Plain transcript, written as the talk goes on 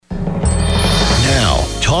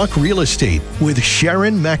Talk Real Estate with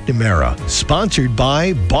Sharon McNamara, sponsored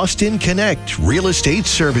by Boston Connect Real Estate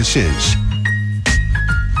Services.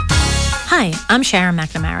 Hi, I'm Sharon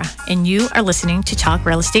McNamara, and you are listening to Talk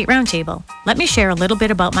Real Estate Roundtable. Let me share a little bit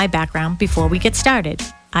about my background before we get started.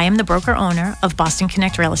 I am the broker-owner of Boston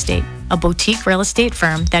Connect Real Estate, a boutique real estate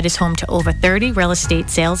firm that is home to over 30 real estate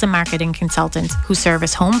sales and marketing consultants who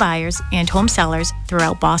service home buyers and home sellers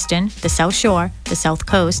throughout Boston, the South Shore, the South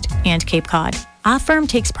Coast, and Cape Cod. Our firm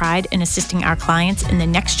takes pride in assisting our clients in the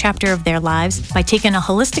next chapter of their lives by taking a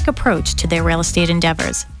holistic approach to their real estate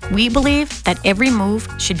endeavors. We believe that every move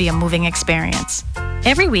should be a moving experience.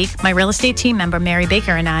 Every week, my real estate team member Mary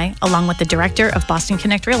Baker and I, along with the director of Boston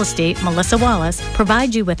Connect Real Estate, Melissa Wallace,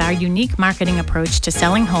 provide you with our unique marketing approach to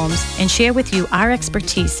selling homes and share with you our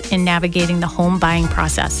expertise in navigating the home buying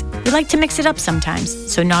process. We like to mix it up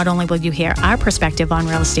sometimes, so not only will you hear our perspective on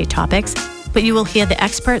real estate topics, but you will hear the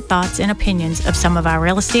expert thoughts and opinions of some of our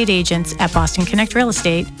real estate agents at Boston Connect Real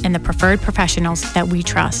Estate and the preferred professionals that we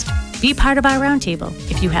trust. Be part of our roundtable.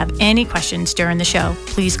 If you have any questions during the show,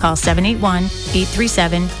 please call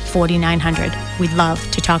 781-837-4900. We'd love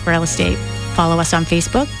to talk real estate. Follow us on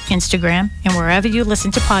Facebook, Instagram, and wherever you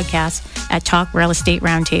listen to podcasts at Talk Real Estate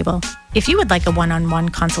Roundtable. If you would like a one-on-one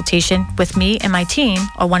consultation with me and my team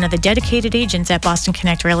or one of the dedicated agents at Boston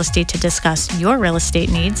Connect Real Estate to discuss your real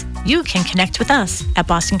estate needs, you can connect with us at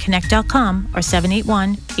bostonconnect.com or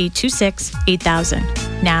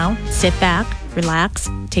 781-826-8000. Now, sit back, relax,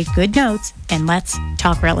 take good notes, and let's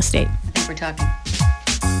talk real estate. I think we're talking.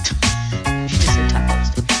 She just said talk real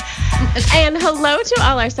estate. And hello to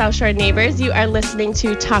all our South Shore neighbors. You are listening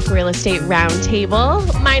to Talk Real Estate Roundtable.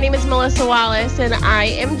 My name is Melissa Wallace, and I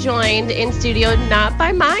am joined in studio not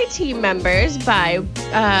by my team members, by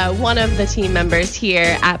one of the team members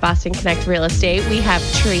here at Boston Connect Real Estate. We have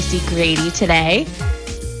Tracy Grady today.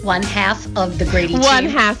 One half of the Grady team. One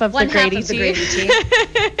half of the Grady team.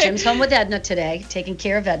 Jim's home with Edna today, taking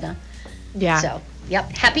care of Edna. Yeah. So, yep,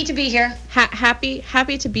 happy to be here.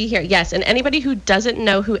 Happy to be here. Yes, and anybody who doesn't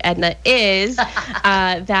know who Edna is,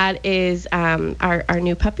 that is our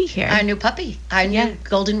new puppy here. Our new puppy, new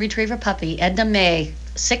golden retriever puppy, Edna May,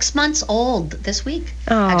 6 months old this week.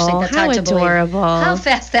 Oh, actually, that's hard to believe. Adorable. How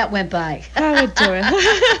fast that went by. How adorable.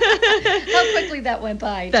 How quickly that went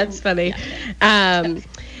by. That's funny.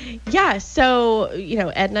 Yeah, so,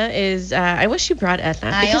 Edna is, I wish you brought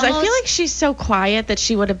Edna, because I feel like she's so quiet that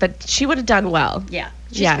she would have done well. Yeah,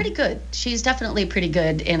 she's pretty good. She's definitely pretty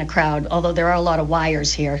good in a crowd, although there are a lot of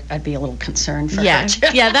wires here. I'd be a little concerned for her. Yeah,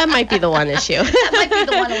 that might be the one issue. That might be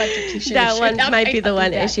the one electrocution that issue. One might be the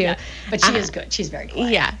one issue. Yeah. But she is good. She's very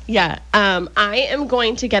quiet. Yeah. I am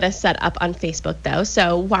going to get us set up on Facebook, though,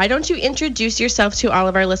 so why don't you introduce yourself to all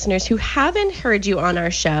of our listeners who haven't heard you on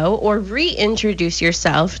our show, or reintroduce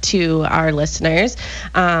yourself to our listeners,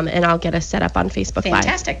 and I'll get us set up on Facebook Live.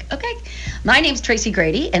 Fantastic. Okay. My name's Tracy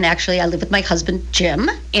Grady, and actually I live with my husband, Jim,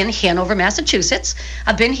 in Hanover, Massachusetts.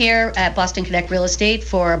 I've been here at Boston Connect Real Estate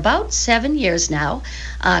for about 7 years now.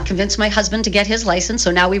 Convinced my husband to get his license,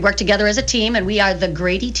 so now we work together as a team, and we are the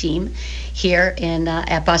Grady team here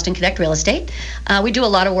at Boston Connect Real Estate. We do a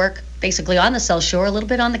lot of work basically on the South Shore, a little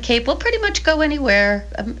bit on the Cape. We'll pretty much go anywhere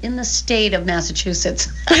in the state of Massachusetts.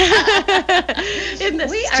 In the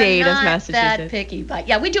state of Massachusetts. We are not that picky, but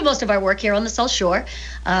yeah, we do most of our work here on the South Shore.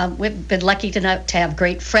 We've been lucky to have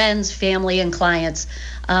great friends, family, and clients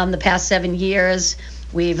the past 7 years.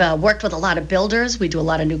 We've worked with a lot of builders. We do a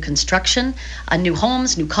lot of new construction, new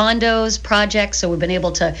homes, new condos, projects. So we've been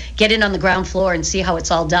able to get in on the ground floor and see how it's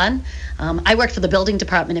all done. I worked for the building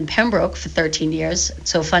department in Pembroke for 13 years.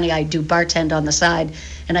 It's so funny, I do bartend on the side,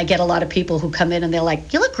 and I get a lot of people who come in and they're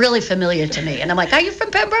like, "You look really familiar to me." And I'm like, "Are you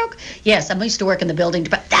from Pembroke?" "Yes, I used to work in the building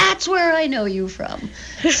department." "That's where I know you from."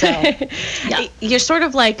 So, yeah. You're sort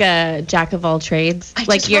of like a jack of all trades. I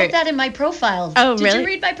just wrote that in my profile. Oh, really? Did you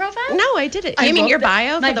read my profile? No, I didn't. You mean your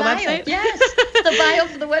bio for the website? Yes, the bio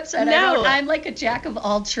for the website. No. I'm like a jack of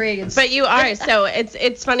all trades. But you are. So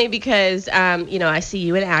it's funny because, I see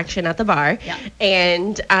you in action at the bar. Yeah.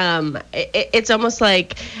 And it's almost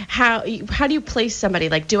like, how do you place somebody?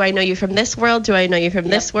 Like, do I know you from this world? Do I know you from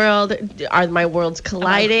this world? Are my worlds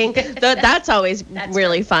colliding? That's always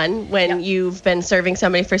really fun when you've been serving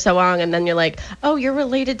somebody for so long, and then you're like, "Oh, you're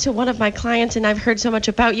related to one of my clients, and I've heard so much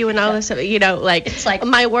about you," and all this. It's like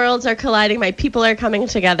my worlds are colliding, my people are coming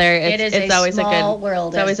together. It's always a good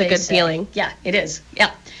world. It's always a good feeling. Yeah, it is.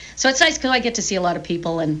 Yeah. So it's nice because I get to see a lot of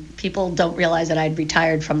people, and people don't realize that I'd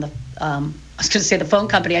retired from the I was going to say the phone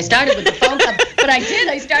company. I started with the phone company, but I did.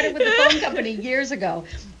 I started with the phone company years ago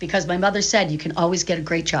because my mother said you can always get a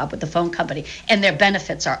great job with the phone company, and their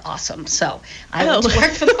benefits are awesome. So I went to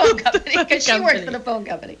work for the phone company because she worked for the phone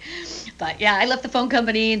company. But yeah, I left the phone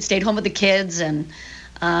company and stayed home with the kids, and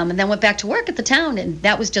then went back to work at the town, and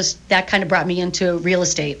that kind of brought me into real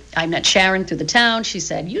estate. I met Sharon through the town. She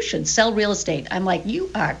said, you should sell real estate. I'm like,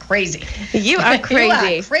 you are crazy. You are crazy.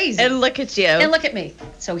 You are crazy. And look at you. And look at me.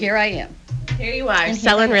 So here I am. Here you are,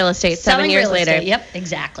 selling real estate 7 years later. Yep,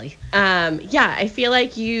 exactly. Yeah, I feel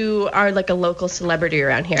like you are like a local celebrity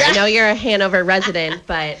around here. I know you're a Hanover resident,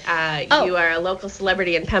 but you are a local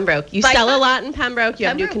celebrity in Pembroke. You sell a lot in Pembroke. You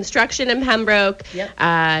have new construction in Pembroke.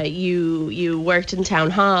 Yep. You worked in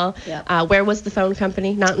town hall. Yep. Where was the phone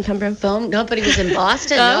company? Not in Pembroke. Nobody was in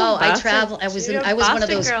Boston. Oh, no, Boston. I traveled. I was one of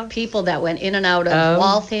those people that went in and out of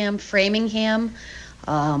Waltham, Framingham,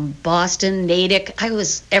 Boston, Natick. I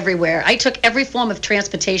was everywhere. I took every form of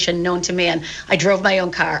transportation known to man. I drove my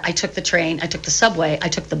own car. I took the train. I took the subway. I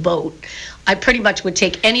took the boat. I pretty much would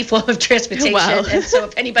take any form of transportation. Wow. And so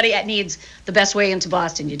if anybody needs the best way into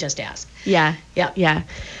Boston, you just ask. Yeah. Yeah. Yeah.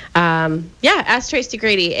 Ask Tracy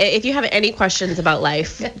Grady if you have any questions about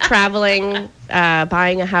life, traveling,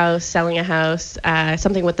 buying a house, selling a house,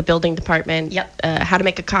 something with the building department, how to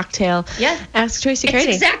make a cocktail. Yeah. Ask Tracy Grady.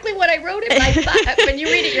 It's exactly what I wrote in my book. When you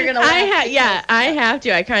read it, you're going to laugh. I have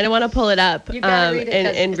to. I kind of want to pull it up You gotta read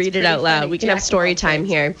it and read it out loud. funny. We can have story time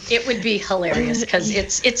here. It would be hilarious because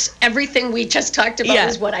it's everything we just talked about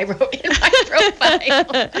is what I wrote in my profile.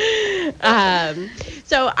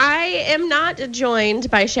 So I am not joined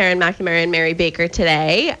by Sharon McNamara and Mary Baker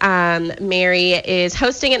today. Mary is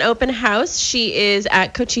hosting an open house. She is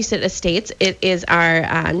at Cochise Estates. It is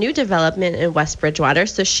our new development in West Bridgewater.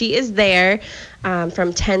 So she is there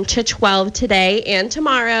from 10 to 12 today and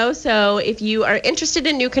tomorrow. So if you are interested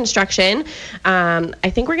in new construction, I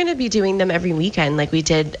think we're going to be doing them every weekend like we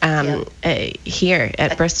did here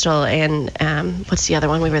at Bristol. And what's the other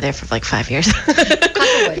one? We were there for like 5 years.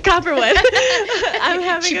 Copperwood.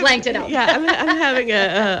 She blanked it out. Yeah, I'm having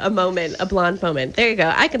a moment, a blonde moment. There you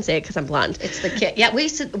go. I can say it because I'm blonde. It's the kid. Yeah, we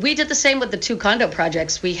did the same with the 2 condo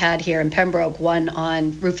projects we had here in Pembroke, one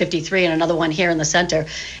on Route 53 and another one here in the center.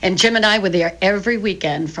 And Jim and I were there every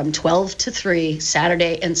weekend from 12 to 3,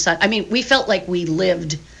 Saturday and Sunday. I mean, we felt like we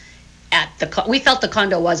lived we felt the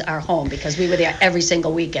condo was our home because we were there every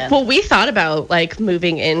single weekend. Well, we thought about like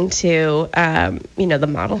moving into, the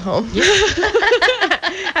model home.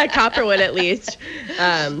 At Copperwood, at least.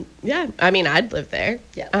 I mean, I'd live there.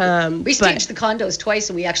 Yeah. We staged the condos twice,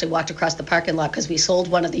 and we actually walked across the parking lot because we sold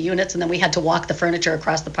one of the units, and then we had to walk the furniture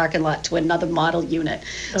across the parking lot to another model unit.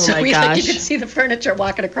 Oh so my gosh. You could see the furniture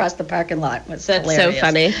walking across the parking lot. That's hilarious. So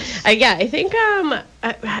funny. I think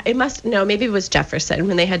it must, no, maybe it was Jefferson.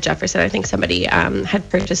 When they had Jefferson, I think somebody had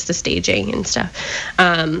purchased the staging and stuff.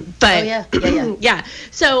 Yeah.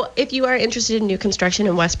 So if you are interested in new construction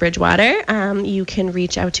in West Bridgewater, you can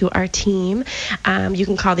reach out to our team. You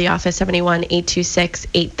can call the office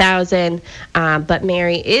 781-826-8000. But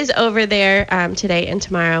Mary is over there today and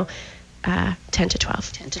tomorrow, 10 to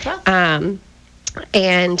 12. 10 to 12.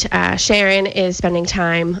 And Sharon is spending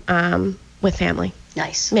time with family.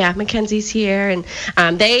 Nice. Yeah, Mackenzie's here, and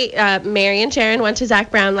Mary and Sharon went to Zach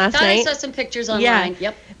Brown last night. I saw some pictures online. Yeah.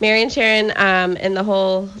 Yep. Mary and Sharon and the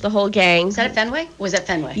whole gang. Was that at Fenway? Was that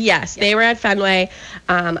Fenway? Yes, they were at Fenway.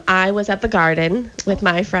 I was at the Garden with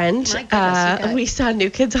my friend. My goodness, we saw New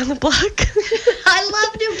Kids on the Block. I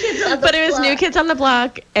love New Kids on the Block. But it was New Kids on the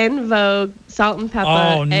Block, En Vogue, Salt and Pepper.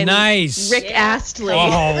 Oh, and nice. Rick Astley. Oh,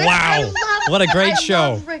 wow. What a great show.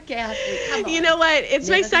 I love Rick Astley. Come on. You know what? It's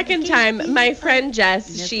my second time. My friend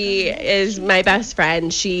Jess, she is my best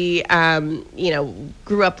friend. She,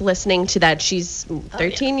 grew up listening to that. She's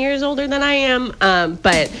 13 years older than I am.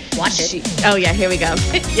 But watch it. Oh yeah, here we go.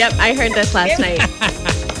 Yep, I heard this last night.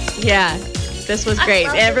 Yeah, this was great.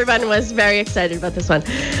 Everyone was very excited about this one.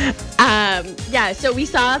 So we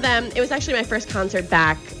saw them. It was actually my first concert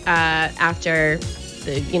back after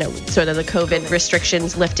the the COVID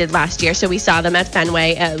restrictions lifted last year. So we saw them at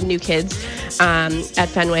Fenway, New Kids at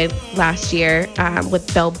Fenway last year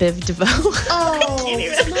with Belle Biv DeVoe. Oh,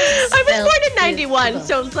 I was born in 91,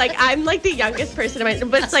 so it's like I'm like the youngest person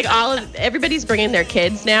but it's like everybody's bringing their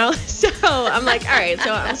kids now. So I'm like, all right,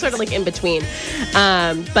 so I'm sort of like in between.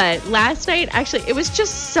 But last night, actually, it was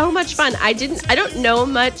just so much fun. I don't know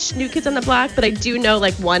much New Kids on the Block, but I do know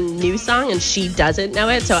like one new song, and she doesn't know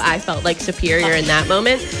it, so I felt like superior in that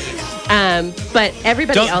moment. But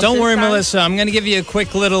everybody else. Don't worry, Melissa. I'm going to give you a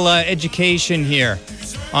quick little education here.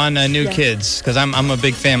 on New Kids because I'm a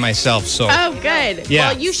big fan myself. So. Oh, good.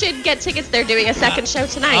 Yeah. Well, you should get tickets. They're doing a second show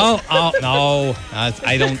tonight. Oh no,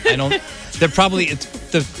 I don't. They're probably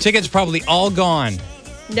the tickets probably all gone.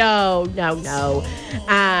 No.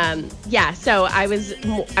 Yeah, so I was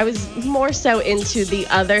more so into the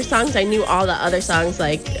other songs. I knew all the other songs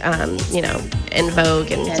like, En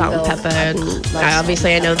Vogue and Salt and Pepper. And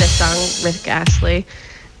obviously I know this song, Rick Astley.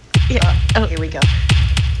 Yeah. Here we go.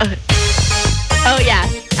 Oh, yeah.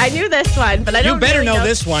 I knew this one, but I don't You better really know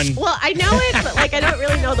this one. Well, I know it, but I don't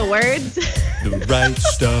really know the words. The right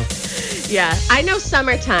stuff. Yeah, I know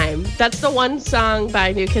Summertime. That's the one song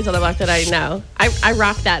by New Kids on the Block that I know. I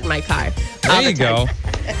rock that in my car. There you go.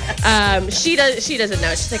 She doesn't know.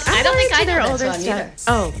 She's like, I don't think I know their that older song stuff. either.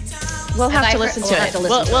 Oh, we'll have to listen to it.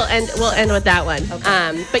 We'll end with that one.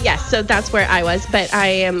 Okay. But yes, so that's where I was. But I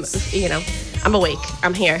am, I'm awake.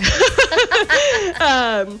 I'm here.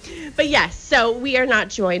 But yes, so we are not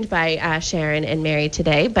joined by Sharon and Mary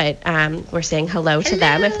today, but we're saying hello to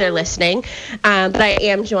them if they're listening. But I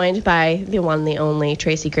am joined by the one, the only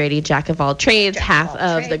Tracy Grady, Jack of all trades, half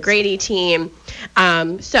of the Grady team.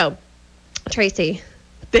 So, Tracy,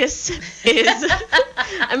 this is,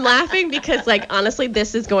 I'm laughing because, honestly,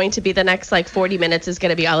 this is going to be the next, 40 minutes is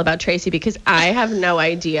going to be all about Tracy because I have no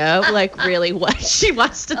idea, really what she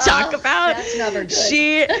wants to talk about. That's never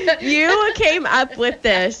good. You came up with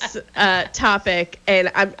this topic, and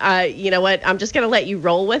you know what? I'm just going to let you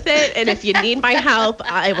roll with it, and if you need my help,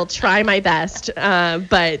 I will try my best.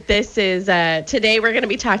 But this is, today we're going to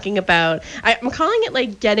be talking about, I'm calling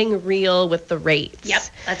it, getting real with the rates. Yep,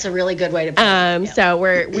 that's a really good way to put it. Yeah.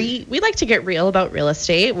 So we like to get real about real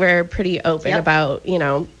estate. We're pretty open about,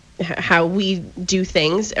 how we do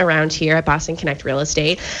things around here at Boston Connect Real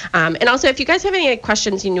Estate. And also, if you guys have any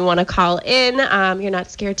questions and you want to call in, you're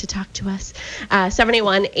not scared to talk to us,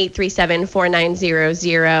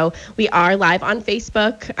 781-837-4900. We are live on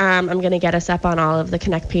Facebook. I'm going to get us up on all of the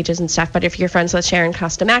Connect pages and stuff. But if you're friends with Sharon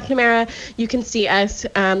Costa McNamara, you can see us.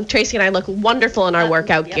 Tracy and I look wonderful in our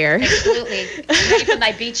workout gear. Absolutely. I'm ready for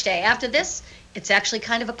my beach day. After this, it's actually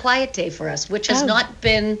kind of a quiet day for us, which has not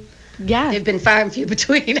been... Yeah. They've been far and few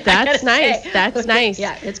between. That's nice. That's nice.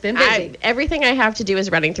 Yeah, it's been busy. Everything I have to do is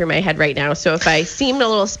running through my head right now. So if I seem a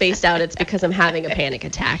little spaced out, it's because I'm having a panic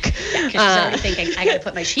attack. Yeah, because she's already thinking, I got to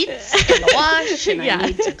put my sheets in the wash and I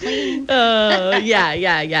need to clean. Oh,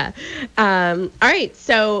 yeah. All right.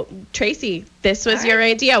 So, Tracy, this was your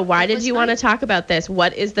idea. Why did you want to talk about this?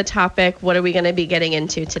 What is the topic? What are we going to be getting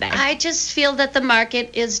into today? I just feel that the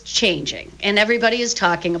market is changing and everybody is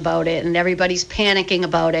talking about it and everybody's panicking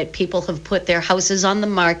about it. People have put their houses on the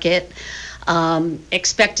market,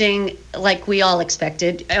 expecting, like we all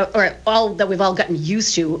expected, or all that we've all gotten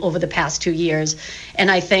used to over the past 2 years. And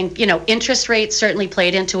I think, interest rates certainly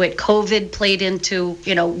played into it. COVID played into,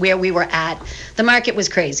 where we were at. The market was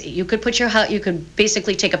crazy. You could put your house, you could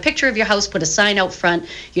basically take a picture of your house, put a sign out front.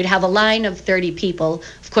 You'd have a line of 30 people.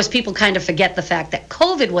 Of course, people kind of forget the fact that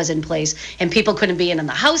COVID was in place and people couldn't be in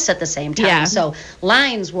the house at the same time. Yeah. So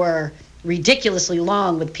lines were ridiculously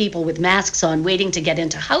long with people with masks on waiting to get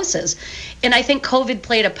into houses. And I think COVID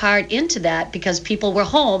played a part into that because people were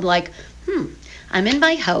home I'm in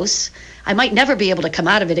my house. I might never be able to come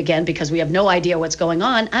out of it again because we have no idea what's going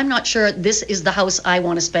on. I'm not sure this is the house I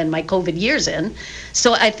want to spend my COVID years in.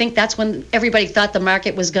 So I think that's when everybody thought the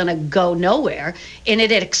market was going to go nowhere, and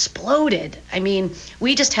it had exploded. I mean,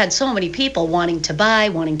 we just had so many people wanting to buy,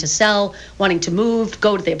 wanting to sell, wanting to move,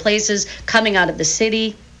 go to their places, coming out of the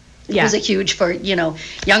city. It was a huge for,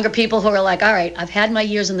 younger people who are like, all right, I've had my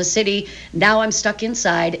years in the city. Now I'm stuck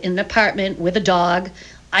inside in an apartment with a dog.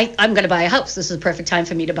 I'm going to buy a house. This is the perfect time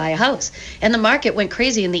for me to buy a house. And the market went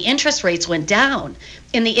crazy and the interest rates went down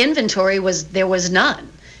and the inventory there was none.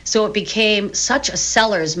 So it became such a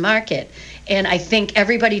seller's market. And I think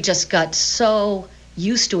everybody just got so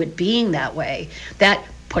used to it being that way that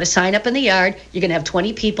put a sign up in the yard, you're going to have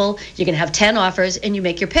 20 people, you're going to have 10 offers, and you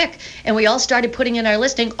make your pick. And we all started putting in our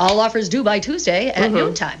listing, all offers due by Tuesday at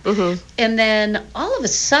noontime. And then all of a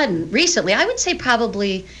sudden, recently, I would say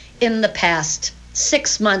probably in the past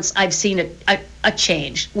 6 months, I've seen a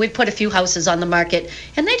change. We put a few houses on the market,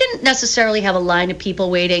 and they didn't necessarily have a line of people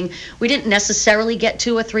waiting. We didn't necessarily get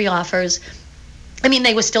 2 or 3 offers. I mean,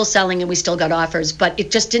 they were still selling, and we still got offers, but it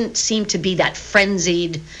just didn't seem to be that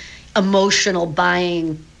frenzied emotional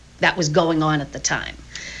buying that was going on at the time.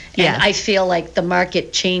 And I feel like the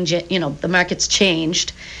market the market's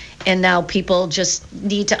changed, and now people just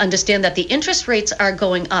need to understand that the interest rates are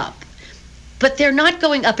going up, but they're not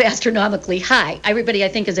going up astronomically high. Everybody, I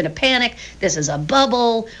think, is in a panic. This is a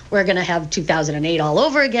bubble. We're going to have 2008 all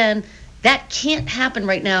over again. That can't happen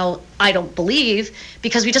right now, I don't believe,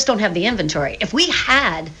 because we just don't have the inventory. If we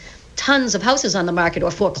had tons of houses on the market,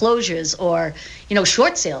 or foreclosures, or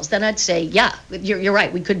short sales, then I'd say, yeah, you're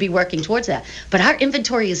right, we could be working towards that. But our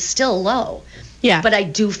inventory is still low. Yeah. But I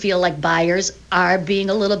do feel like buyers are being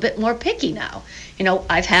a little bit more picky now.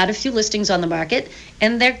 I've had a few listings on the market,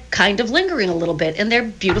 and they're kind of lingering a little bit, and they're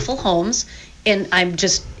beautiful homes, and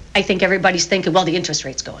I think everybody's thinking, well, the interest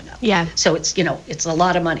rate's going up. Yeah. So it's a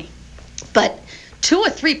lot of money. But 2 or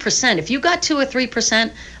 3%, if you got 2 or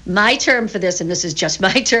 3%, my term for this, and this is just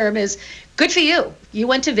my term, is good for you. You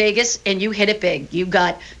went to Vegas and you hit it big. You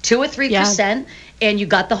got 2 or 3% and you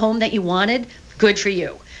got the home that you wanted. Good for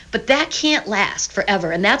you. But that can't last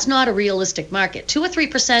forever, and that's not a realistic market. 2 or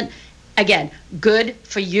 3%, again, good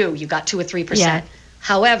for you. You got 2 or 3%. Yeah.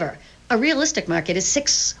 However, a realistic market is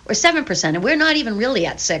 6 or 7%, and we're not even really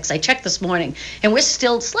at 6. I checked this morning, and we're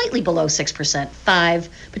still slightly below 6%,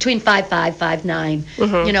 between 5.5,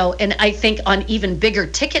 5.9. And I think on even bigger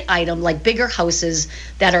ticket item, like bigger houses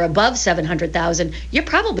that are above 700,000, you're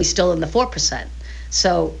probably still in the 4%.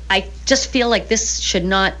 So I just feel like this should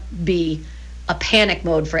not be a panic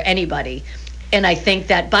mode for anybody. And I think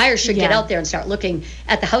that buyers should get out there and start looking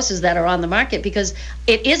at the houses that are on the market, because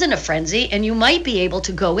it isn't a frenzy, and you might be able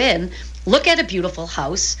to go in, look at a beautiful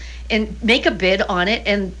house, and make a bid on it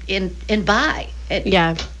and buy.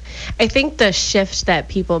 Yeah. I think the shift that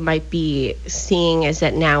people might be seeing is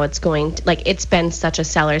that now it's it's been such a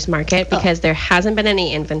seller's market because there hasn't been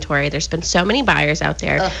any inventory. There's been so many buyers out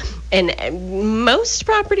there. And most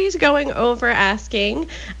properties going over asking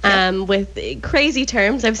with crazy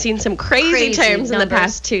terms. I've seen some crazy terms numbers in the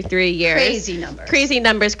past 2-3 years. Crazy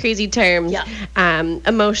numbers, crazy terms. Yeah.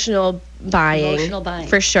 Emotional buying.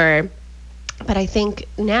 For sure. But I think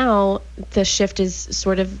now the shift is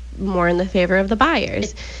sort of more in the favor of the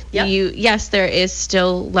buyers. Yes, there is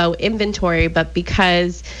still low inventory, but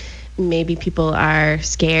because maybe people are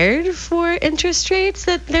scared for interest rates,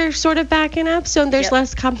 that they're sort of backing up, so there's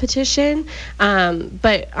less competition.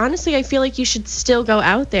 But honestly, I feel like you should still go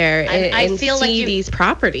out there and see like these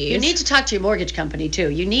properties. You need to talk to your mortgage company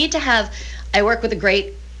too. You need to have, I work with a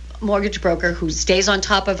great mortgage broker who stays on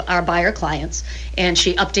top of our buyer clients, and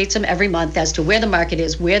she updates them every month as to where the market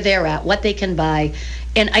is, where they're at, what they can buy.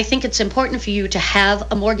 And I think it's important for you to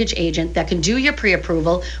have a mortgage agent that can do your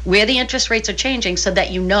pre-approval, where the interest rates are changing, so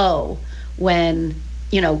that you know when,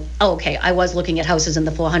 okay, I was looking at houses in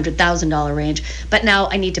the $400,000 range, but now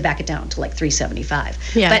I need to back it down to like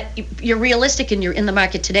 $375,000. Yeah. But you're realistic, and you're in the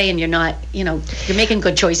market today, and you're not, you're making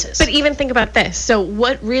good choices. But even think about this. So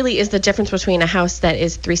what really is the difference between a house that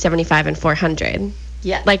is $375,000 and $400,000?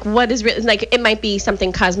 Yeah. Like, what is it might be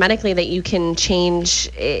something cosmetically that you can change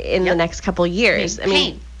in the next couple years.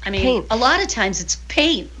 Paint. Paint. A lot of times it's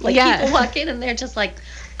paint. Like, people walk in and they're just like,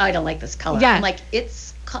 oh, I don't like this color. Yeah. I'm like,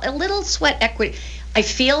 it's a little sweat equity. I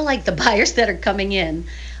feel like the buyers that are coming in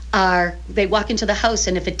they walk into the house,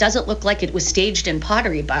 and if it doesn't look like it was staged in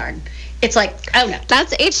Pottery Barn, it's like, oh no.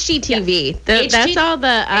 That's HGTV. That's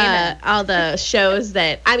all the shows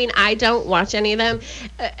that, I don't watch any of them.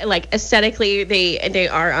 Like, aesthetically, they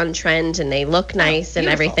are on trend and they look nice and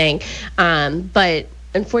everything. But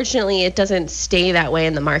unfortunately, it doesn't stay that way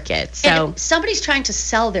in the market. So and if somebody's trying to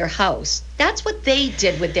sell their house, that's what they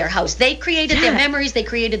did with their house. They created their memories, they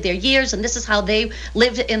created their years, and this is how they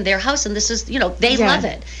lived in their house, and this is, they love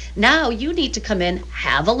it. Now you need to come in,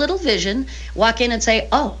 have a little vision, walk in and say,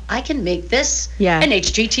 oh, I can make this an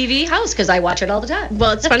HGTV house, because I watch it all the time.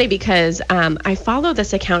 Well, it's funny because I follow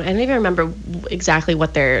this account. I don't even remember exactly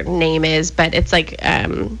what their name is, but it's like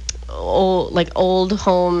old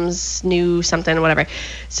homes, new something, whatever.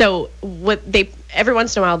 So every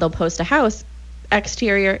once in a while they'll post a house.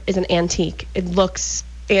 Exterior is an antique. It looks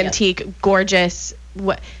antique, gorgeous.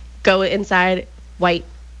 Go inside, white,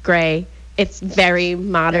 gray. It's very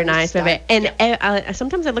modernized of it. And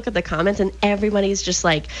sometimes I look at the comments and everybody's just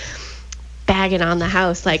like bagging on the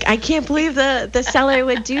house, like, I can't believe the seller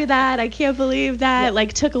would do that. I can't believe that.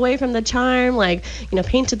 Like, took away from the charm, like,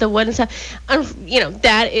 painted the wood and stuff.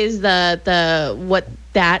 That is the what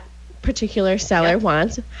that particular seller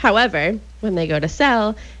wants. However, when they go to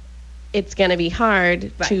sell, it's going to be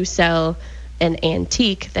hard to sell an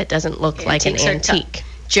antique that doesn't look like an antique.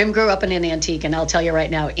 Jim grew up in an antique, and I'll tell you right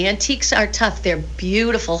now, antiques are tough. They're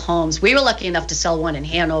beautiful homes. We were lucky enough to sell one in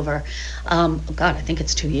Hanover. I think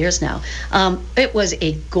it's 2 years now. It was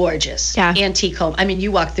a gorgeous antique home.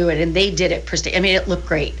 You walk through it, and they did it pristine. It looked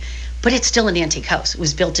great. But it's still an antique house. It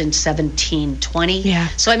was built in 1720. Yeah.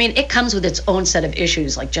 So, it comes with its own set of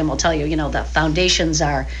issues. Like Jim will tell you, the foundations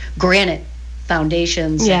are granite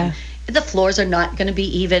foundations. Yeah. the floors are not going to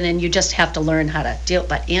be even, and you just have to learn how to deal.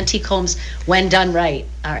 But antique homes, when done right,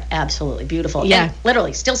 are absolutely beautiful. Yeah. And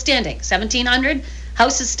literally still standing. 1700,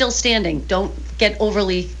 house is still standing. Don't get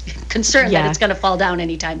overly concerned that it's going to fall down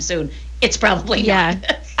anytime soon. It's probably not.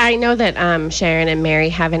 I know that Sharon and Mary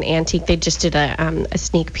have an antique. They just did a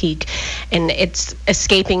sneak peek, and it's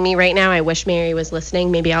escaping me right now. I wish Mary was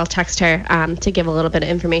listening. Maybe I'll text her to give a little bit of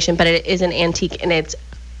information. But it is an antique, and it's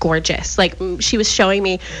gorgeous. Like, she was showing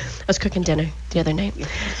me, I was cooking dinner the other night.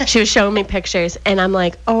 She was showing me pictures, and I'm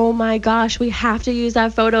like, oh my gosh, we have to use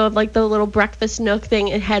that photo of like the little breakfast nook thing.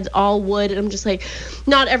 It had all wood, and I'm just like,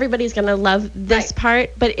 not everybody's gonna love this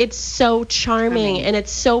part, but it's so charming, and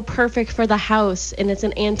it's so perfect for the house, and it's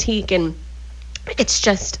an antique, and it's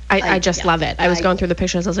just, I just love it. I was going through the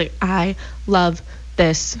pictures, I was like, I love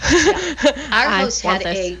this. Our house had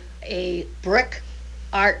a brick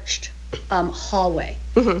arched hallway,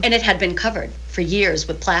 and it had been covered for years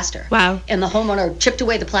with plaster. Wow. And the homeowner chipped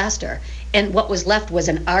away the plaster, and what was left was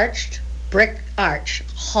an arched brick arch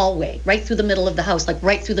hallway right through the middle of the house, like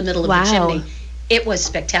right through the middle of the chimney. It was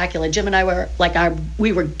spectacular. Jim and I were like, our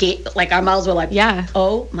mouths were like,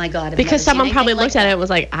 oh my God. Because someone probably looked at it and was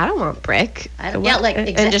like, I don't want brick. And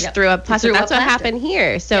just threw up plaster. That's what happened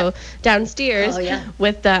here. So downstairs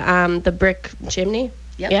with the brick chimney.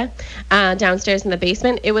 Downstairs in the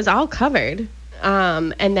basement, it was all covered.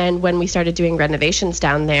 And then when we started doing renovations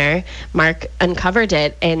down there, Mark uncovered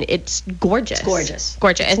it, and it's gorgeous. It's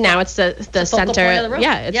gorgeous. And now it's the center. Of the room.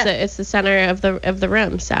 It's the center of the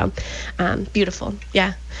room. So, beautiful.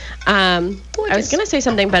 Yeah. I was gonna say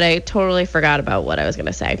something, but I totally forgot about what I was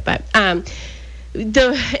gonna say. But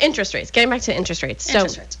the interest rates. Getting back to interest rates.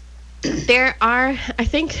 There are. I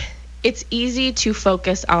think it's easy to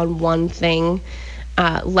focus on one thing.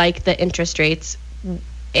 Like the interest rates,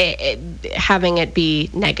 having it be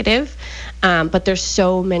negative, but there's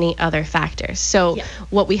so many other factors. So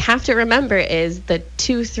what we have to remember is the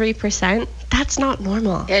 2-3%. That's not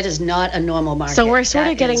normal. It is not a normal market. So we're sort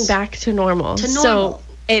of getting back to normal. So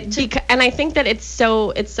and I think that it's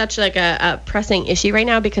such like a pressing issue right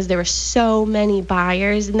now, because there were so many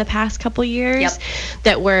buyers in the past couple years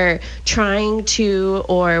that were trying to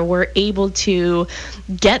or were able to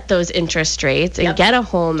get those interest rates and get a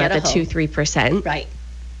home at the 2-3%. Right.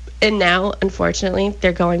 And now, unfortunately,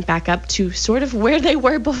 they're going back up to sort of where they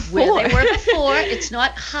were before. It's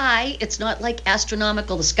not high. It's not like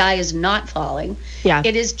astronomical. The sky is not falling. Yeah.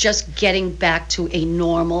 It is just getting back to a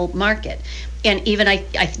normal market. And even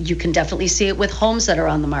you can definitely see it with homes that are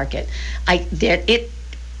on the market.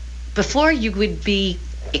 Before you would be,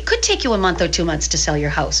 it could take you a month or 2 months to sell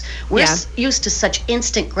your house. We're used to such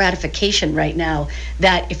instant gratification right now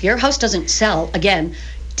that if your house doesn't sell, again,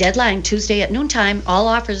 deadline Tuesday at noontime, all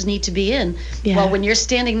offers need to be in. Well, when you're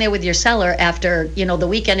standing there with your seller after, the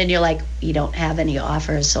weekend, and you're like, you don't have any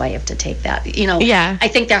offers, so I have to take that. I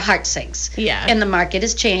think their heart sinks. Yeah. And the market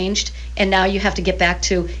has changed, and now you have to get back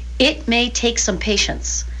to, it may take some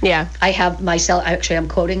patience. Yeah. I have my seller, actually I'm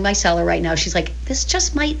quoting my seller right now. She's like,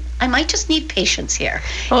 I might just need patience here.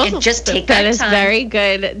 And just take that time. That is very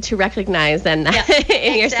good to recognize in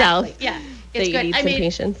yourself. Yeah. It's good.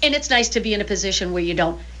 Patience. And it's nice to be in a position where you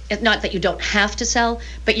don't, not that you don't have to sell,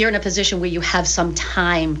 but you're in a position where you have some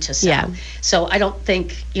time to sell. Yeah. So I don't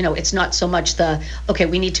think, it's not so much okay,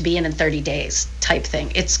 we need to be in 30 days type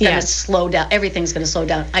thing. It's going to slow down. Everything's going to slow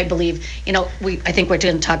down. I believe, I think we're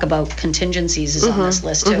going to talk about contingencies is on this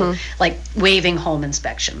list too. Like waiving home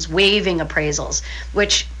inspections, waiving appraisals,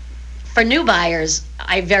 which for new buyers,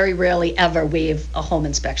 I very rarely ever waive a home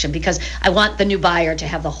inspection, because I want the new buyer to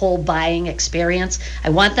have the whole buying experience. I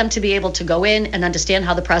want them to be able to go in and understand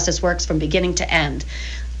how the process works from beginning to end.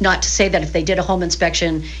 Not to say that if they did a home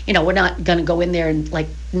inspection, we're not going to go in there and like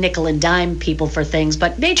nickel and dime people for things,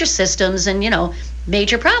 but major systems and,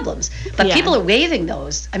 major problems. But people are waiving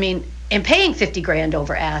those. I mean, and paying $50,000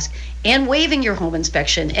 over ask and waiving your home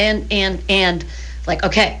inspection and like,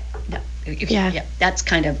 okay. That's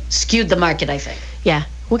kind of skewed the market, I think. Yeah,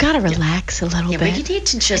 we gotta relax a little bit. But you need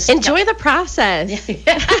to just enjoy the process.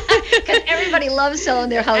 Because everybody loves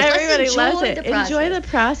selling their house. Everybody loves it. Enjoy the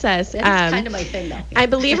process. That's kind of my thing, though. I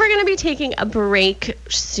believe we're gonna be taking a break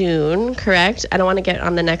soon. Correct? I don't want to get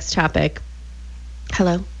on the next topic.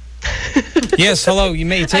 Hello. Yes, hello. You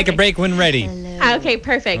may take a break when ready. Okay,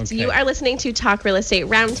 perfect. Okay. You are listening to Talk Real Estate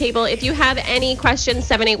Roundtable. If you have any questions,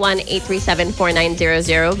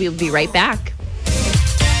 781-837-4900. We'll be right back.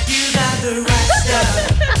 You got the right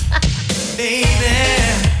stuff, baby.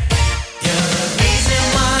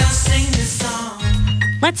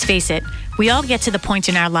 Let's face it, We all get to the point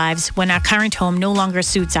in our lives when our current home no longer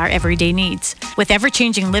suits our everyday needs. With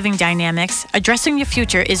ever-changing living dynamics, addressing your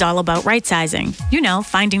future is all about right-sizing. You know,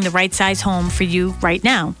 finding the right size home for you right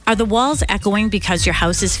now. Are the walls echoing because your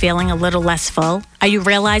house is feeling a little less full? Are you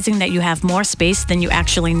realizing that you have more space than you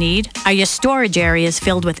actually need? Are your storage areas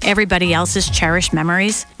filled with everybody else's cherished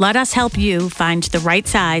memories? Let us help you find the right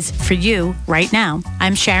size for you right now.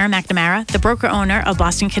 I'm Sharon McNamara, the broker owner of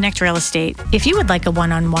Boston Connect Real Estate. If you would like a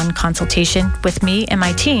one-on-one consultation with me and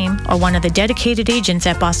my team, or one of the dedicated agents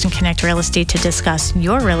at Boston Connect Real Estate to discuss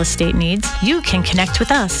your real estate needs, you can connect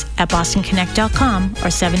with us at bostonconnect.com or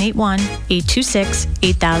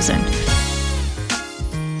 781-826-8000.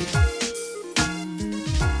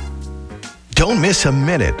 Don't miss a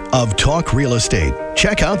minute of Talk Real Estate.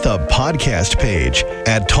 Check out the podcast page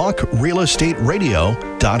at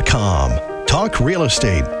talkrealestateradio.com. Talk Real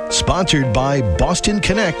Estate, sponsored by Boston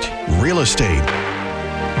Connect Real Estate.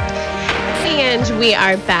 And we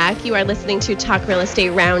are back. You are listening to Talk Real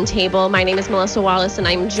Estate Roundtable. My name is Melissa Wallace, and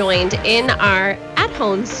I'm joined in our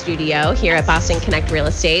at-home studio here at Boston Connect Real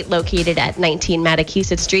Estate, located at 19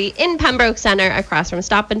 Mattakeesit Street in Pembroke Center, across from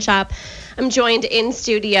Stop and Shop. I'm joined in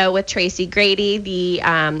studio with Tracy Grady, the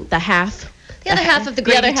other half of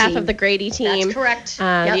the Grady team. That's correct.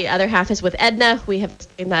 The other half is with Edna. We have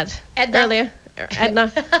seen that earlier.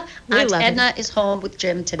 Edna. Edna is home with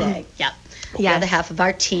Jim today. Yep. The other half of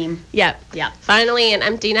our team. Yep. Finally, an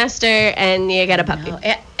empty nester, and you get a puppy.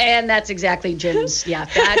 And that's exactly Jim's. Yeah,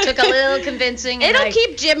 that took a little convincing. It'll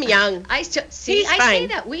keep Jim young. I say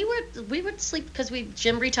that we would sleep because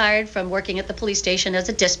Jim retired from working at the police station as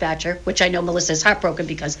a dispatcher, which I know Melissa's heartbroken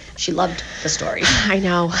because she loved the stories. I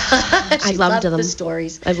know. I loved them. The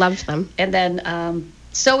stories. I loved them. And then,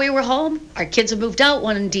 so we were home. Our kids have moved out.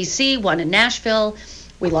 One in D.C., one in Nashville.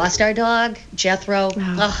 We lost our dog, Jethro.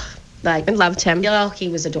 I loved him. He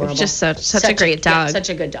was adorable. Just such a great dog. Yeah, such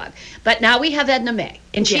a good dog. But now we have Edna May,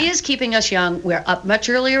 and she is keeping us young. We're up much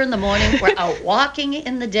earlier in the morning. We're out walking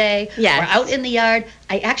in the day. Yes. We're out in the yard.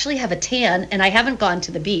 I actually have a tan, and I haven't gone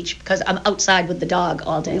to the beach because I'm outside with the dog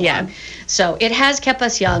all day long. So it has kept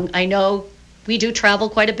us young. I know we do travel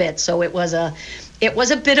quite a bit, so it was a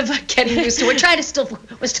bit of a getting used to. We're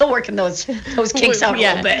still working those kinks out a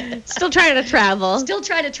little bit. Still trying to travel. Still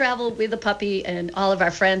trying to travel with the puppy, and all of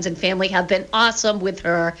our friends and family have been awesome with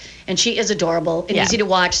her, and she is adorable and easy to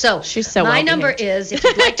watch. So she's so my number is, if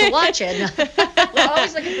you'd like to watch it, we're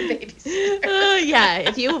always looking for babysitters.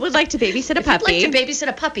 If you would like to babysit a puppy. If you'd like to babysit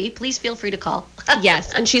a puppy, please feel free to call.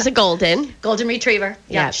 Yes, and she's a golden retriever.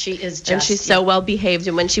 Yeah, she is just. And she's so well behaved.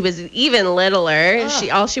 And when she was even littler,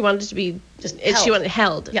 she wanted to be. She wanted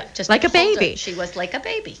held. Yeah, just like a baby. She was like a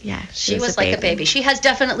baby. Yeah, she was like a baby. She has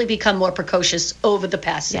definitely become more precocious over the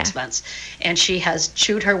past 6 months, and she has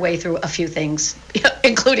chewed her way through a few things,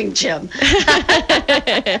 including Jim.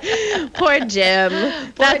 Poor Jim.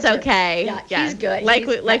 That's Jim. Okay. Yeah, he's good.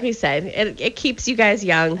 Like we said, it keeps you guys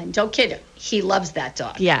young. And don't kid him. He loves that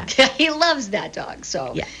dog. Yeah. He loves that dog.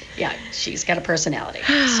 So yeah, she's got a personality.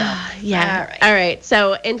 So All right.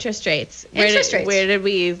 So interest rates. Where did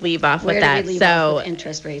we leave off with that?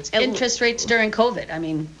 Interest rates. Interest rates during COVID. I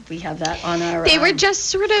mean, we have that on our. They were just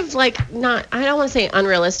sort of like not. I don't want to say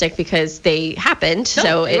unrealistic because they happened. No,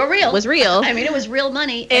 so they were real. Was real. I mean, it was real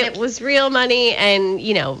money. It was real money, and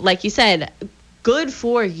like you said. Good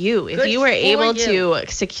for you. If you were able to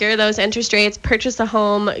secure those interest rates, purchase a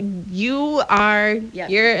home, you're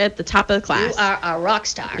at the top of the class. You are a rock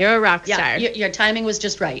star. You're a rock star. Your timing was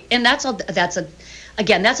just right. And that's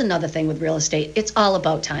another thing with real estate. It's all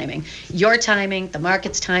about timing. Your timing, the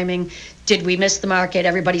market's timing. Did we miss the market?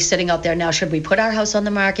 Everybody's sitting out there now. Should we put our house on the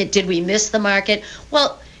market? Did we miss the market?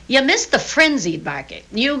 Well, you missed the frenzied market.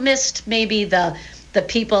 You missed maybe the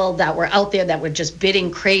people that were out there that were just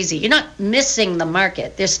bidding crazy. You're not missing the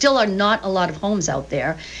market. There still are not a lot of homes out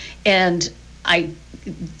there. And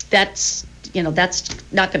that's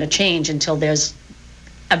not going to change until there's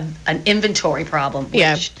an inventory problem.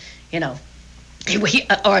 Which, or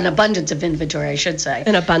an abundance of inventory, I should say.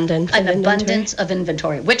 An abundance of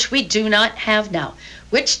inventory, which we do not have now.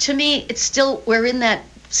 Which to me, we're in that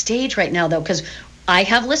stage right now, though, because I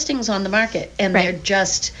have listings on the market, and they're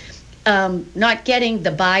just not getting the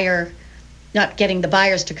buyers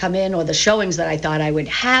to come in, or the showings that I thought I would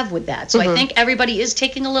have with that. So I think everybody is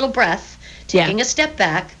taking a little breath, taking a step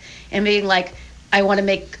back, and being like, I want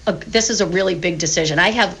to this is a really big decision. I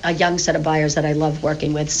have a young set of buyers that I love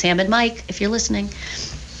working with. Sam and Mike, if you're listening.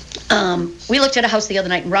 We looked at a house the other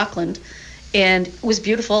night in Rockland, and it was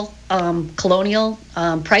beautiful, colonial,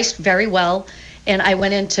 priced very well. And I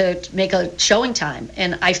went in to make a showing time,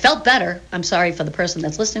 and I felt better. I'm sorry for the person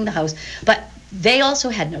that's listing the house, but they also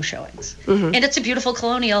had no showings. And it's a beautiful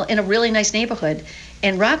colonial in a really nice neighborhood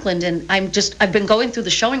in Rockland. And I've been going through the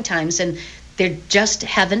showing times, and there just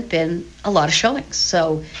haven't been a lot of showings.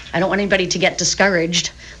 So I don't want anybody to get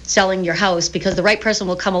discouraged selling your house, because the right person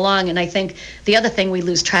will come along. And I think the other thing we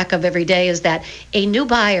lose track of every day is that a new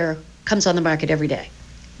buyer comes on the market every day.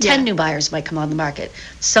 10 new buyers might come on the market.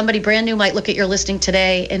 Somebody brand new might look at your listing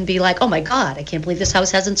today and be like, oh my God, I can't believe this house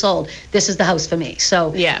hasn't sold. This is the house for me. So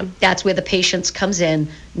that's where the patience comes in.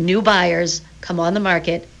 New buyers come on the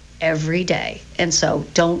market every day. And so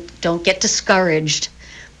don't get discouraged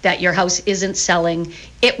that your house isn't selling.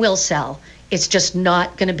 It will sell. It's just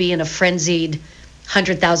not going to be in a frenzied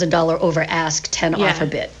 $100,000 over ask, 10 offer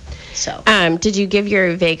bid. So did you give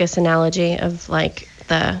your Vegas analogy of like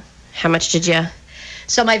how much did you?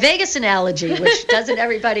 So my Vegas analogy, which doesn't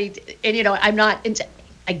everybody, and I'm not into,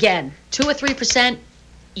 again, 2 or 3%,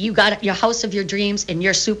 you got your house of your dreams and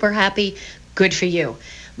you're super happy, good for you.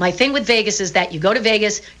 My thing with Vegas is that you go to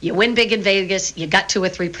Vegas, you win big in Vegas, you got 2 or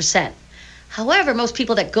 3%. However, most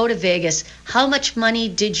people that go to Vegas, how much money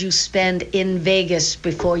did you spend in Vegas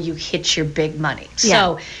before you hit your big money?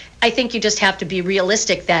 So I think you just have to be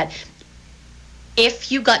realistic that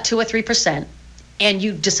if you got 2 or 3%, and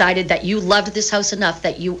you decided that you loved this house enough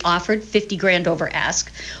that you offered 50 grand over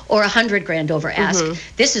ask or 100 grand over ask,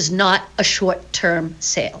 this is not a short-term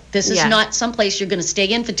sale. This is not someplace you're going to stay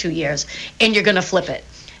in for 2 years and you're going to flip it.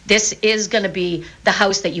 This is going to be the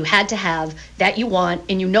house that you had to have, that you want,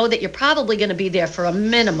 and you know that you're probably going to be there for a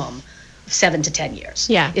minimum of 7 to 10 years.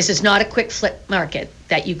 This is not a quick flip market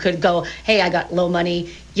that you could go, hey, I got low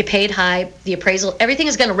money, you paid high, the appraisal, everything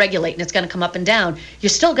is going to regulate and it's going to come up and down. You're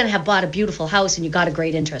still going to have bought a beautiful house and you got a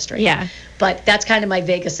great interest rate. But that's kind of my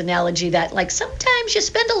Vegas analogy, that like sometimes you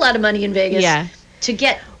spend a lot of money in Vegas to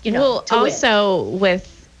get, to also win.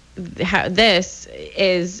 With how this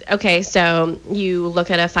is, okay, so you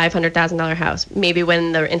look at a $500,000 house. Maybe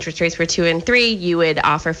when the interest rates were 2 and 3, you would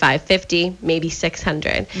offer $550,000, maybe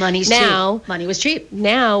 $600,000. Money's cheap. Money was cheap.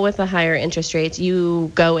 Now with the higher interest rates,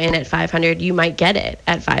 you go in at $500,000, you might get it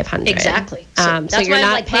at $500,000. Exactly. So you're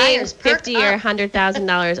not paying $50,000 or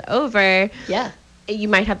 $100,000 over. You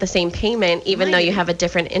might have the same payment even though you have a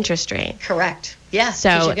different interest rate. Correct. Yeah.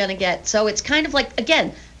 So you're going to get. So it's kind of like,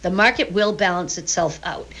 again, the market will balance itself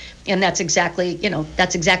out. And that's exactly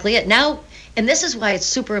it. Now, and this is why it's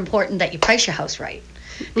super important that you price your house right.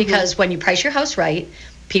 Because when you price your house right,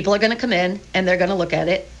 people are going to come in and they're going to look at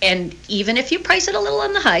it. And even if you price it a little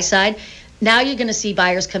on the high side, now you're going to see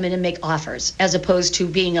buyers come in and make offers, as opposed to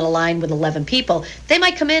being in a line with 11 people. They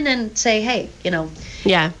might come in and say, hey,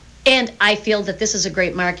 And I feel that this is a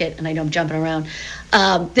great market, and I know I'm jumping around.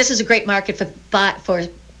 This is a great market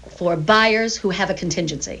for buyers who have a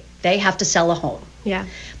contingency. They have to sell a home.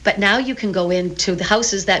 But now you can go into the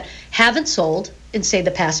houses that haven't sold in, say,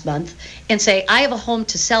 the past month and say, I have a home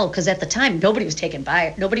to sell, because at the time nobody was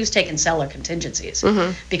taking seller contingencies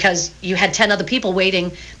because you had 10 other people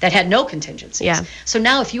waiting that had no contingencies. So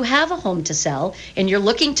now if you have a home to sell and you're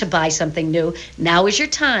looking to buy something new, now is your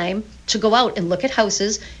time to go out and look at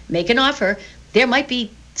houses, make an offer. There might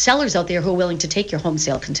be sellers out there who are willing to take your home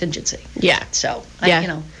sale contingency. So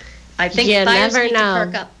I think buyers need to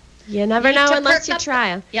perk up. You never know unless you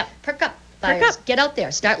try. Perk up, buyers. Get out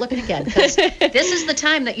there. Start looking again. Because this is the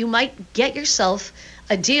time that you might get yourself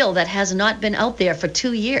a deal that has not been out there for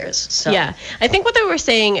 2 years. So. I think what they were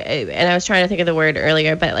saying, and I was trying to think of the word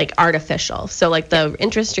earlier, but like artificial. So like the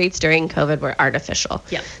interest rates during COVID were artificial.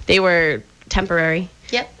 They were temporary.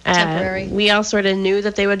 Temporary. We all sort of knew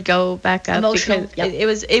that they would go back up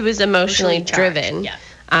because it was emotionally driven.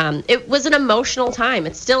 It was an emotional time.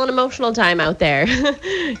 It's still an emotional time out there.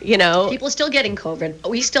 People are still getting COVID.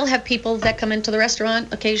 We still have people that come into the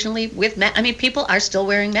restaurant occasionally with masks. I mean, people are still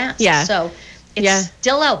wearing masks. So it's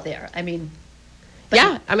still out there. I mean,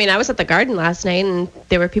 I mean, I was at the Garden last night and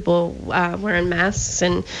there were people wearing masks,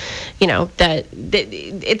 and that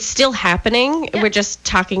it's still happening. We're just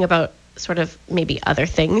talking about sort of maybe other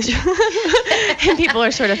things and people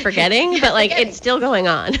are sort of forgetting, but like it's still going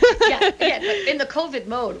on. But in the COVID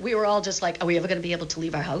mode, we were all just like, are we ever going to be able to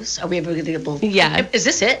leave our house? Are we ever going to be able to, is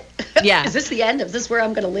this it? Is this the end? Is this where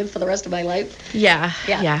I'm going to live for the rest of my life?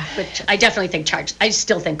 Which I definitely think I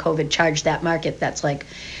still think COVID charged that market. That's like,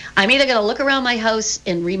 I'm either going to look around my house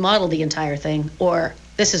and remodel the entire thing, or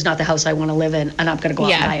this is not the house I want to live in and I'm going to go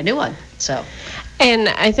out and buy a new one. So. And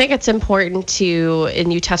I think it's important to,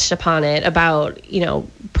 and you touched upon it, about,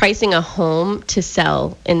 pricing a home to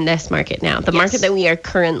sell in this market now. The market that we are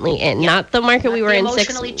currently in, not the market we were in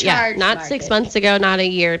 6 months ago, not a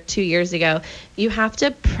year, 2 years ago. You have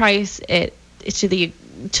to price it to the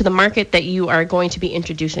to the market that you are going to be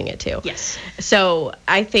introducing it to. Yes. So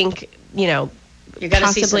I think, You're going to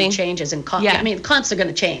see possibly- some changes in comps. Yeah. I mean, comps are going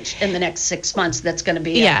to change in the next 6 months. That's going to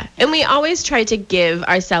be yeah. And we always try to give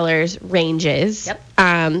our sellers ranges.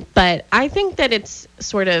 Yep. But I think that it's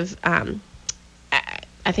sort of,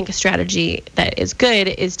 I think a strategy that is good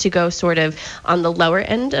is to go sort of on the lower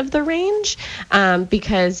end of the range,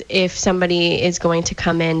 because if somebody is going to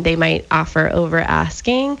come in, they might offer over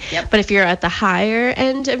asking. Yep. But if you're at the higher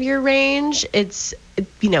end of your range,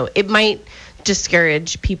 it might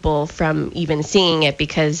discourage people from even seeing it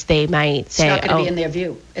because they might say, It's not going to be in their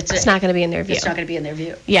view. It's not going to be in their view. It's not going to be in their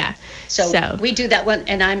view. Yeah. So we do that one,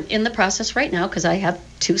 and I'm in the process right now because I have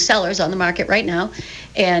 2 sellers on the market right now,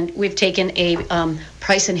 and we've taken a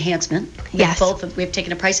price enhancement. Yes. We've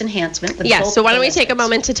taken a price enhancement. With Yeah, both so why the don't we take a listings.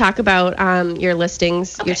 moment to talk about your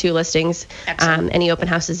listings, your Okay. 2 listings, Excellent. any open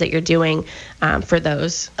houses that you're doing for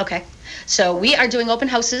those. Okay. So we are doing open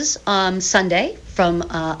houses on Sunday from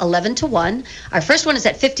 11 to 1. Our first one is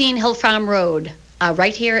at 15 Hill Farm Road,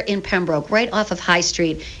 right here in Pembroke, right off of High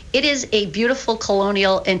Street. It is a beautiful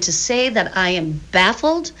colonial, and to say that I am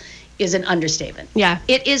baffled is an understatement. Yeah.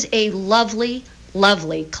 It is a lovely,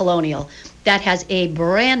 lovely colonial that has a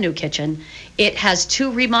brand new kitchen. It has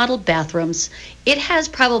 2 remodeled bathrooms. It has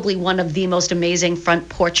probably one of the most amazing front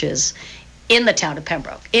porches in the town of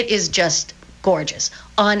Pembroke. It is just gorgeous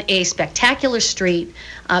on a spectacular street,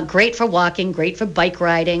 great for walking, great for bike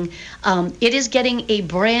riding. It is getting a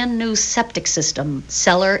brand new septic system.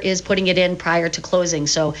 Seller is putting it in prior to closing,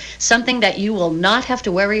 so something that you will not have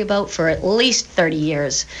to worry about for at least 30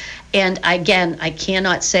 years. And again, I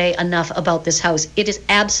cannot say enough about this house. It is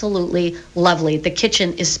absolutely lovely. The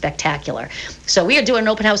kitchen is spectacular. So we are doing an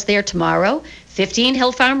open house there tomorrow, 15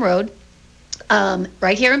 Hill Farm Road.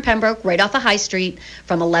 Right here in Pembroke, right off of High Street,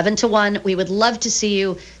 from 11 to 1. We would love to see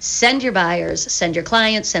you. Send your buyers, send your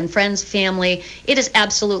clients, send friends, family. It is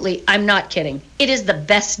absolutely, I'm not kidding, it is the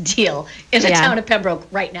best deal in the Yeah. town of Pembroke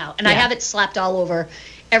right now. And I Yeah. have it slapped all over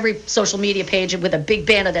every social media page with a big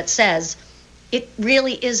banner that says, it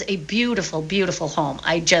really is a beautiful, beautiful home.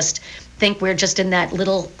 I just think we're just in that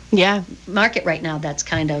little Yeah. market right now that's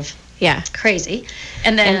kind of Yeah. crazy.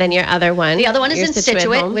 And then your other one. The other one is your in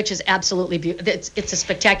Situate, home. which is absolutely beautiful. It's a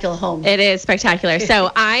spectacular home. It is spectacular. So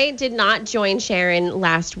I did not join Sharon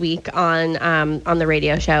last week on the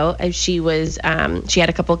radio show. She was she had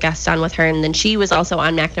a couple guests on with her, and then she was also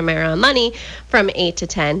on McNamara on Money from 8 to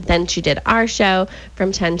 10. Then she did our show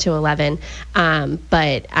from 10 to 11.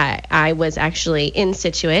 But I was actually in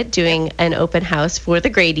Situate doing an open house for the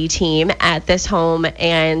Grady team at this home,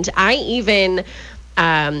 and I even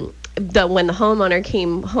when the homeowner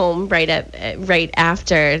came home right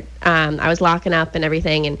after, I was locking up and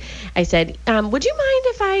everything, and I said, would you mind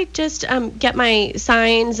if I just get my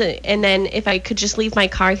signs, and then if I could just leave my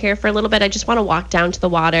car here for a little bit? I just want to walk down to the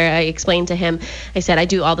water. I explained to him, I said, I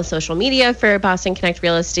do all the social media for Boston Connect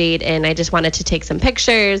Real Estate, and I just wanted to take some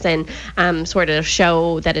pictures and sort of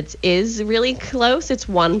show that it is really close. It's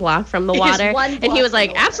 1 block from the water. And he was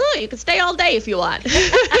like, absolutely, you can stay all day if you want.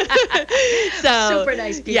 So Super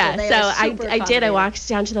nice people. yeah, They so are I super did. I accommodating. walked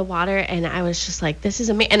down to the water, and I was just like, "This is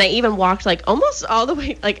amazing." And I even walked like almost all the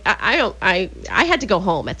way. Like I had to go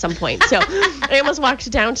home at some point, so I almost walked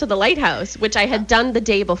down to the lighthouse, which I had done the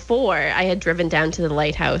day before. I had driven down to the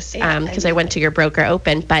lighthouse because I went to your broker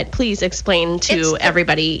open. But please explain to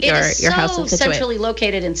everybody your house in It is so Situate. centrally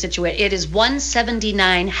located in Situate. It is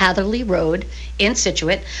 179 Hatherley Road in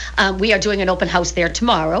Situate. We are doing an open house there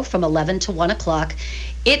tomorrow from 11 to 1 o'clock.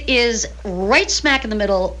 It is right smack in the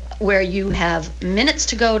middle where you have minutes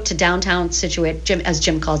to go to downtown Situate, as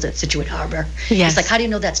Jim calls it, Situate Harbor. Yes. He's like, how do you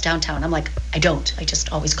know that's downtown? I'm like, I don't. I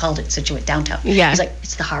just always called it Situate downtown. Yeah. He's like,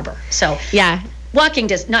 it's the harbor. So Yeah. walking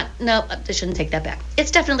distance, no, I shouldn't take that back.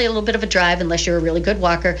 It's definitely a little bit of a drive unless you're a really good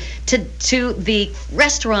walker to the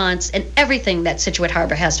restaurants and everything that Situate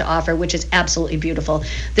Harbor has to offer, which is absolutely beautiful.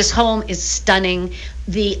 This home is stunning.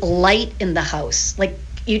 The light in the house,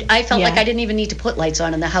 I felt like I didn't even need to put lights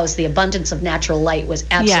on in the house. The abundance of natural light was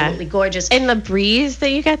absolutely gorgeous. And the breeze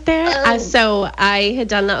that you get there. Oh. So I had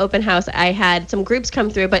done the open house. I had some groups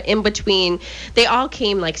come through, but in between, they all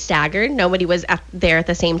came like staggered. Nobody was there at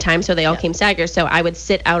the same time, so they all came staggered. So I would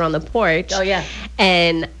sit out on the porch. Oh, yeah.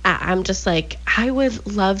 And I'm just like, I would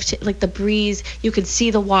love to, like the breeze. You could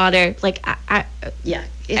see the water. Like Yeah.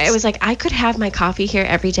 I was like, I could have my coffee here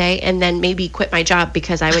every day and then maybe quit my job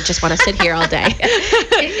because I would just want to sit here all day.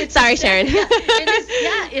 Sorry, Sharon.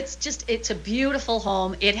 It's a beautiful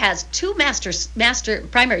home. It has 2 master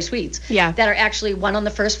primary suites. Yeah. That are actually one on the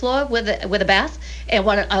first floor with a bath, and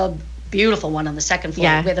a beautiful one on the second floor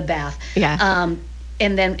Yeah. with a bath. Yeah.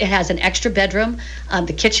 and then it has an extra bedroom.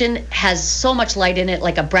 The kitchen has so much light in it,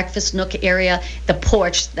 like a breakfast nook area. The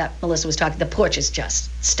porch that Melissa was talking, the porch is just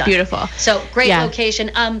stunning. Beautiful. So great Yeah.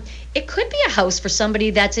 location. It could be a house for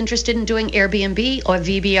somebody that's interested in doing Airbnb or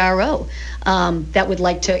VBRO, that would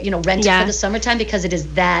like to, rent it Yeah. for the summertime, because it is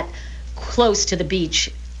that close to the beach.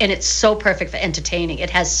 And it's so perfect for entertaining. It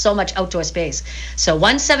has so much outdoor space. So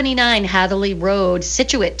 179 Hatherley Road,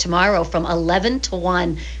 Situate, tomorrow from 11 to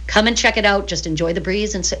 1. Come and check it out. Just enjoy the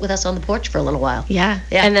breeze and sit with us on the porch for a little while. Yeah.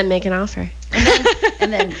 Yeah. And then make an offer.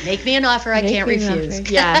 And then make me an offer I can't Make me an refuse.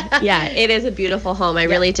 offer. Yeah. It is a beautiful home. I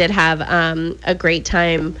really did have a great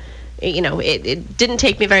time. It didn't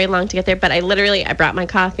take me very long to get there, but I brought my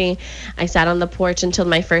coffee. I sat on the porch until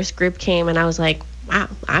my first group came, and I was like, wow,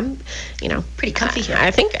 I'm, Pretty comfy here.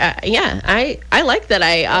 I think, I like that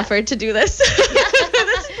I offered to do this.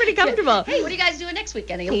 This is pretty comfortable. Hey, what are you guys doing next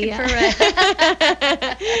weekend? Are you looking Yeah. for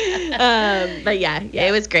But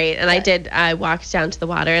it was great. And I walked down to the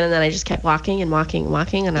water, and then I just kept walking and walking and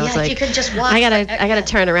walking. And I was if like, you could just walk. I gotta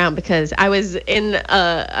turn around, because I was in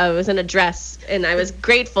a dress, and I was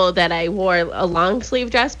grateful that I wore a long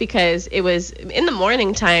sleeve dress, because it was in the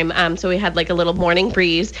morning time. So we had like a little morning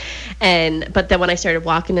breeze, but then when I started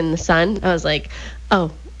walking in the sun, I was like,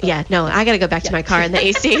 oh yeah, no, I gotta go back to my car in the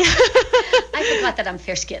AC. I forgot that I'm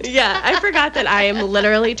fair skinned. Yeah, I forgot that I am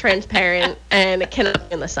literally transparent and cannot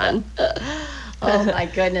be in the sun. Oh my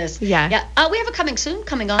goodness. Yeah. Yeah. We have a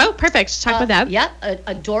coming on. Oh, perfect. Talk about that. Yeah, an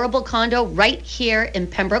adorable condo right here in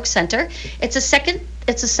Pembroke Center. It's a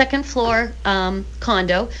second floor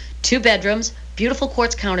condo, 2 bedrooms, beautiful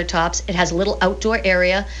quartz countertops. It has a little outdoor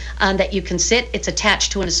area that you can sit. It's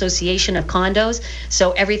attached to an association of condos.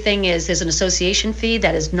 So there's an association fee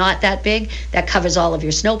that is not that big, that covers all of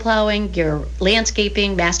your snow plowing, your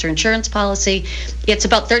landscaping, master insurance policy. It's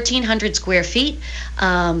about 1,300 square feet.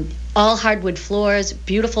 All hardwood floors,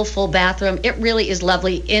 beautiful full bathroom. It really is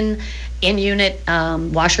lovely. In unit,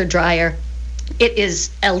 washer, dryer. It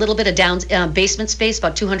is a little bit of basement space,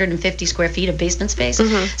 about 250 square feet of basement space.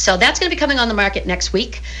 Mm-hmm. So that's going to be coming on the market next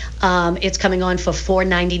week. It's coming on for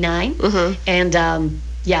 $499, and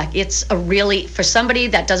it's for somebody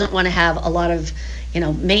that doesn't want to have a lot of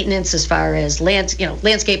maintenance as far as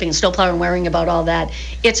landscaping and snow plowing, worrying about all that.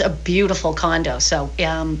 It's a beautiful condo. So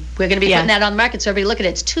we're going to be putting that on the market. So everybody look at it.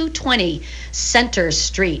 It's 220 Center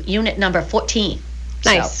Street, unit number 14.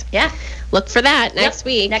 Nice. So, yeah. Look for that next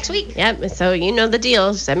week. Next week. Yep. So you know the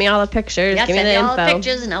deal. Send me all the pictures. Yeah, Give me send the me info. all the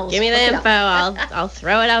pictures, and I'll Give me the look it info. I'll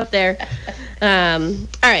throw it out there. All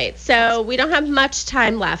right. So we don't have much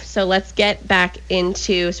time left. So let's get back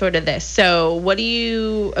into sort of this. So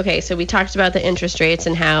so we talked about the interest rates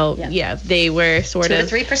and how they were sort 2 of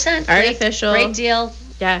to 3%. artificial. Great deal.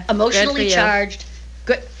 Yeah. Emotionally good for you. charged.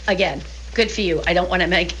 Good. Again, good for you. I don't want to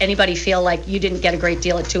make anybody feel like you didn't get a great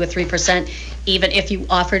deal at 2 or 3%, even if you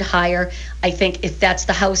offered higher. I think if that's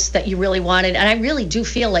the house that you really wanted, and I really do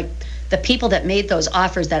feel like the people that made those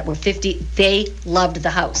offers that were 50, they loved the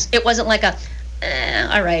house. It wasn't like all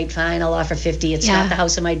right, fine, I'll offer 50. It's not the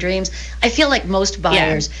house of my dreams. I feel like most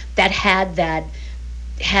buyers that had that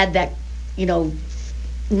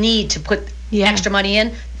need to put extra money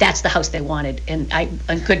in, that's the house they wanted. And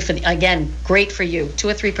I'm good great for you. 2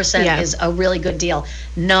 or 3% is a really good deal.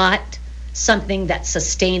 Not something that's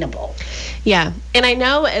sustainable. Yeah. And I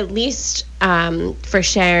know at least for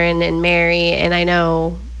Sharon and Mary, and I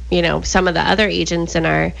know, some of the other agents in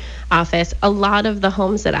our office, a lot of the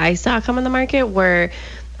homes that I saw come on the market were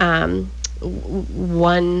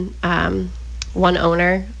one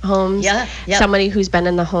owner homes. Yeah. Yep. Somebody who's been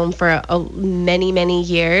in the home for many, many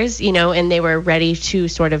years, and they were ready to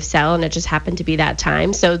sort of sell, and it just happened to be that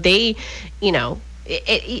time. So they,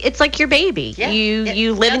 it's like your baby. Yeah.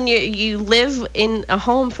 You live in a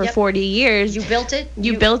home for 40 years. You built it.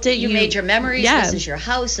 You built it. You made your memories. Yeah. This is your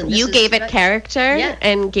house, and you gave it character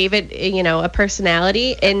and gave it, a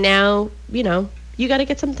personality, and now, you got to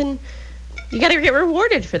get something. You got to get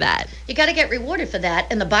rewarded for that. You got to get rewarded for that,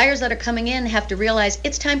 and the buyers that are coming in have to realize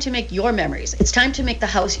it's time to make your memories. It's time to make the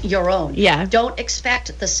house your own. Yeah. Don't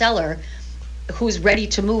expect the seller who's ready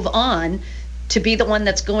to move on to be the one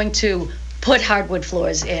that's going to put hardwood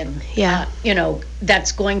floors in. Yeah.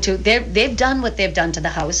 That's going to, they've done what they've done to the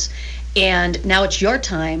house, and now it's your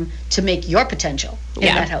time to make your potential in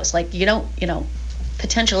that house. Like,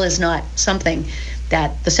 potential is not something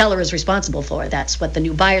that the seller is responsible for. That's what the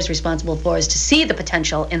new buyer is responsible for, is to see the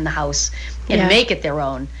potential in the house and make it their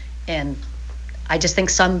own. And I just think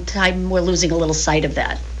sometimes we're losing a little sight of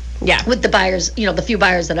that. Yeah. With the buyers, the few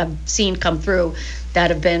buyers that I've seen come through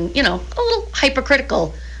that have been, a little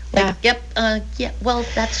hypercritical Yeah. Yep. Yeah. Well,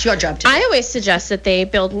 that's your job to do. I always suggest that they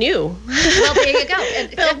build new. Well, there you go.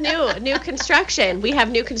 Build new construction. We have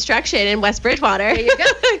new construction in West Bridgewater. There you go.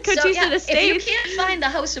 Cochise Estates. If you can't find the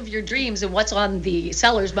house of your dreams and what's on the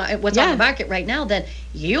what's on the market right now, then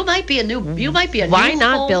you might be a new. Why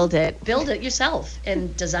not home. build it? Build it yourself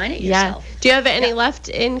and design it yourself. Do you have any left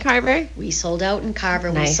in Carver? We sold out in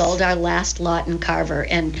Carver. Nice. We sold our last lot in Carver,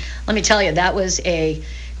 and let me tell you, that was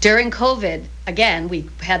during COVID. Again, we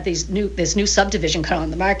had this new subdivision come on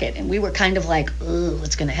the market, and we were kind of like, "Ooh,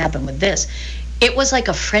 what's going to happen with this?" It was like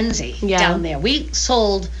a frenzy down there. We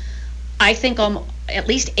sold, I think, at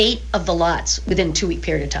least 8 of the lots within a 2-week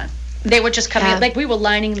period of time. They were just coming, like we were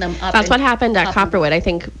lining them up. That's what happened at Copperwood. I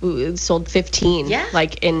think we sold 15,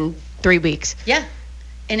 like in 3 weeks. Yeah.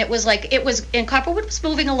 And and Copperwood was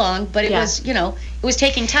moving along, but it was, it was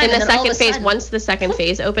taking time. In the second phase, once the second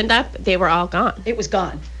phase opened up, they were all gone. It was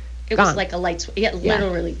gone. It was like a light switch. Yeah,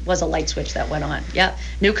 literally was a light switch that went on. Yeah.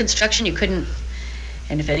 New construction, you couldn't.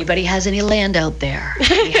 And if anybody has any land out there,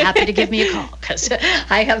 be happy to give me a call, because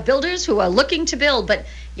I have builders who are looking to build. But,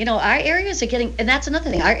 our areas are getting, and that's another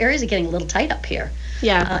thing, our areas are getting a little tight up here.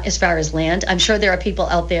 Yeah. As far as land. I'm sure there are people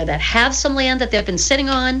out there that have some land that they've been sitting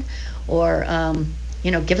on, or,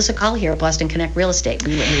 give us a call here at Boston Connect Real Estate.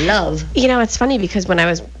 We would love. It's funny because when I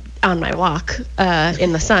was on my walk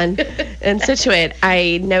in the sun in Scituate,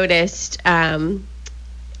 I noticed,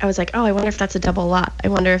 I was like, oh, I wonder if that's a double lot. I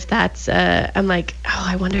wonder if that's, I'm like, oh,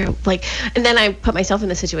 I wonder, and then I put myself in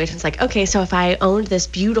the situation. It's like, okay, so if I owned this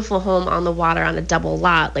beautiful home on the water on a double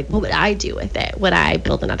lot, what would I do with it? Would I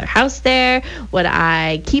build another house there? Would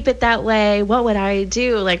I keep it that way? What would I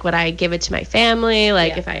do? Would I give it to my family?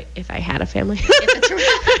 If I had a family.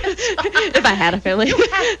 If I had a family.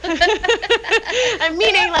 I'm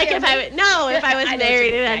meaning if I was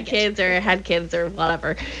married and had kids or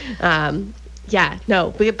whatever. Yeah,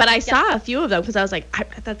 no, but I saw a few of them because I was like, I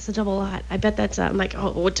bet that's a double lot. I bet that's, I'm like,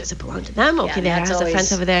 oh, what, does it belong to them? Okay, there has a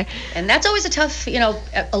fence over there. And that's always a tough,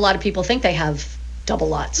 a lot of people think they have double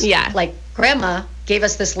lots. Yeah. Like Grandma gave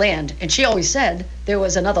us this land, and she always said there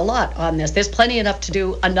was another lot on this. There's plenty enough to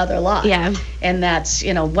do another lot. Yeah. And that's,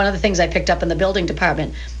 one of the things I picked up in the building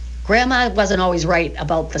department. Grandma wasn't always right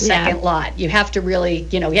about the second lot. You have to really,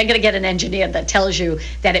 you're going to get an engineer that tells you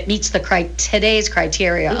that it meets today's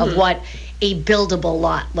criteria of what a buildable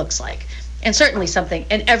lot looks like. And certainly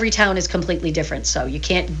and every town is completely different, so you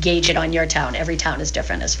can't gauge it on your town. Every town is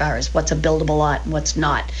different as far as what's a buildable lot and what's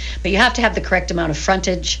not. But you have to have the correct amount of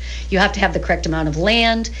frontage, you have to have the correct amount of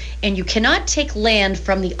land, and you cannot take land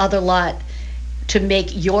from the other lot to make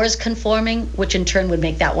yours conforming, which in turn would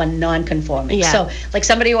make that one non-conforming. Yeah. So like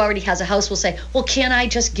somebody who already has a house will say, well, can I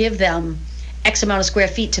just give them X amount of square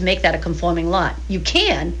feet to make that a conforming lot? You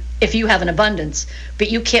can, if you have an abundance,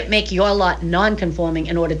 but you can't make your lot non-conforming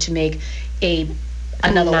in order to make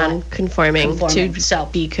another non-conforming lot to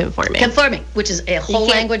be conforming. Conforming, which is a whole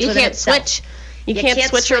language within itself. Switch. You can't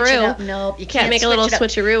switcheroo. No, you can't make a little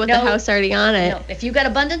switcheroo with the house already on it. No, if you got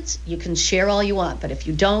abundance, you can share all you want, but if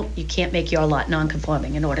you don't, you can't make your lot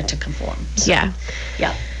non-conforming in order to conform. So, yeah.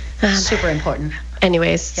 Super important.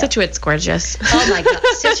 Anyways, Scituate's gorgeous. Oh my God,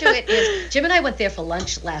 Scituate is. Jim and I went there for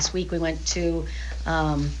lunch last week. We went to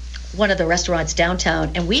one of the restaurants downtown,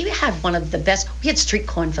 and we had one of the best. We had street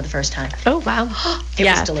corn for the first time. Oh wow, it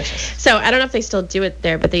was delicious. So I don't know if they still do it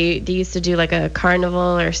there, but they used to do like a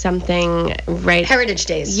carnival or something, right? Heritage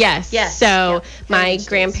Days. Yes. So my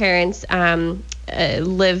grandparents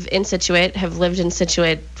live in Scituate, have lived in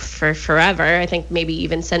Scituate for forever. I think maybe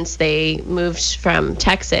even since they moved from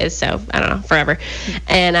Texas. So I don't know, forever.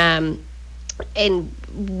 And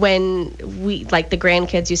when we, the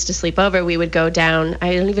grandkids used to sleep over, we would go down.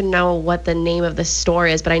 I don't even know what the name of the store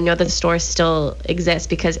is, but I know that the store still exists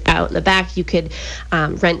because out in the back you could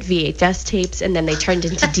rent VHS tapes, and then they turned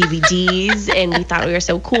into DVDs, and we thought we were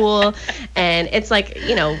so cool. And it's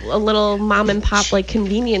a little mom and pop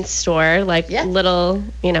convenience store, little,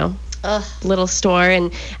 little store,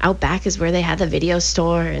 and out back is where they had the video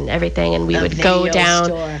store and everything, and we would go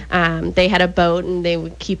down. They had a boat, and they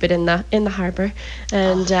would keep it in the harbor,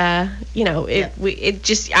 and I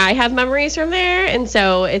have memories from there, and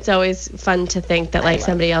so it's always fun to think that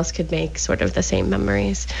somebody else could make sort of the same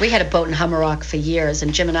memories. We had a boat in Hummerock for years,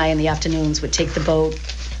 and Jim and I in the afternoons would take the boat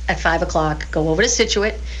at 5 o'clock, go over to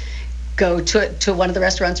Scituate, go to one of the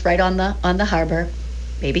restaurants right on the harbor,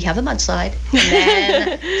 maybe have a mudslide, and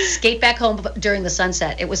then skate back home during the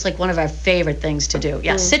sunset. It was one of our favorite things to do.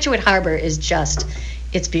 Yeah, Scituate Harbor is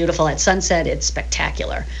it's beautiful. At sunset, it's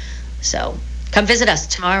spectacular. So come visit us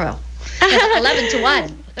tomorrow, 11 to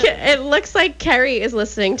 1. It looks like Carrie is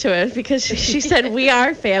listening to it because she said, "We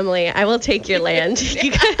are family. I will take your land." She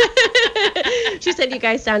said, "You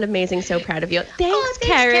guys sound amazing. So proud of you." Thanks,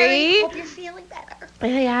 Carrie. Hope you're feeling better.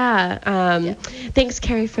 Yeah. Thanks,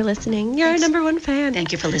 Carrie, for listening. You're our number one fan.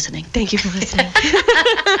 Thank you for listening. Thank you for listening.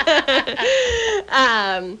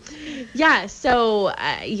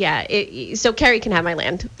 So Carrie can have my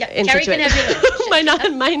land. Yeah, Carrie can have your land.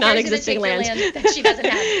 my non-existing land. That she doesn't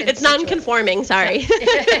have. It's non-conforming. Sorry.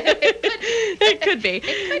 It could be.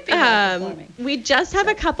 Non-conforming. We just have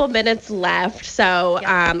a couple minutes left, so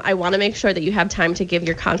I want to make sure that you have time to give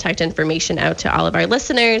your contact information out to all of our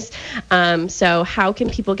listeners. So how can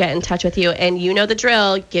people get in touch with you? And you know the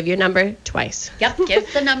drill. Give your number twice. Yep,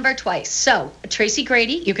 give the number twice. So, Tracy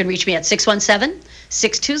Grady, you can reach me at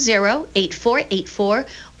 617-620-8484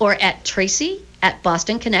 or at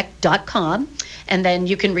tracy@bostonconnect.com. And then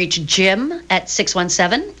you can reach Jim at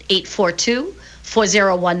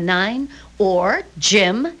 617-842-4019 or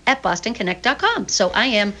jim@bostonconnect.com. So I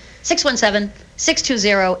am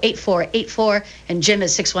 617-620-8484 and Jim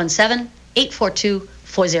is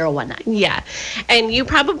 617-842-4019. Yeah. And you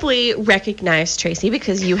probably recognize Tracy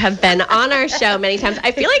because you have been on our show many times.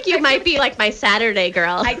 I feel like you might be like my Saturday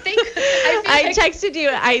girl. I think I texted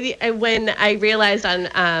you when I realized on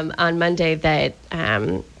Monday that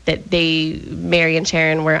Mary and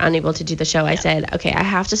Sharon were unable to do the show. I said, okay, I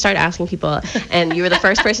have to start asking people. And you were the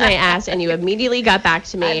first person I asked, and you immediately got back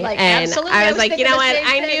to me. Like, and absolutely. I was like, you know what?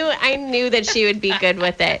 I knew that she would be good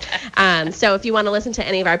with it. So if you want to listen to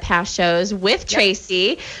any of our past shows with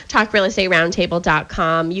Tracy,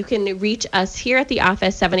 talkrealestateroundtable.com. You can reach us here at the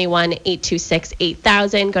office,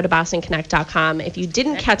 718-826-8000. Go to bostonconnect.com. If you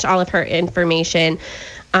didn't catch all of her information,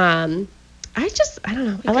 I don't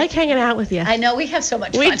know. I like hanging out with you. I know we have so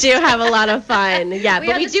much fun. We do have a lot of fun. Yeah,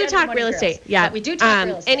 but we do talk real estate. Girls. Yeah, But we do talk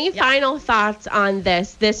real estate. Any final thoughts on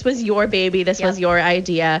this? This was your baby. This was your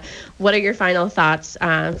idea. What are your final thoughts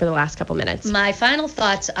for the last couple minutes? My final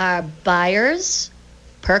thoughts are buyers,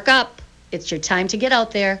 perk up. It's your time to get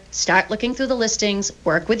out there. Start looking through the listings.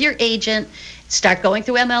 Work with your agent. Start going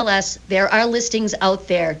through MLS. There are listings out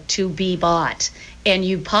there to be bought, and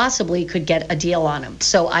you possibly could get a deal on them.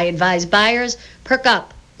 So I advise buyers, perk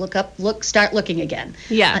up, start looking again.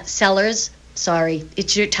 Yeah. Sellers, sorry,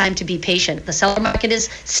 it's your time to be patient. The seller market is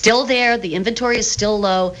still there. The inventory is still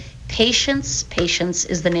low. Patience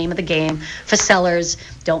is the name of the game for sellers.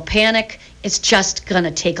 Don't panic. It's just going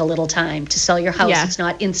to take a little time to sell your house. Yeah. It's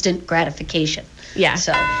not instant gratification. Yeah.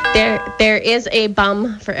 So there is a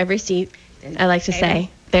bum for every seat, I like to say.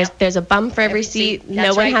 There's a bum for every seat.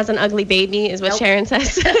 No one has an ugly baby, is what Sharon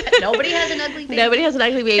says. Nobody has an ugly baby. Nobody has an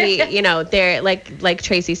ugly baby. You know, they're like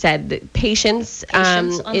Tracy said, patience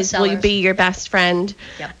will be your best friend.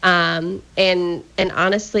 Yep. And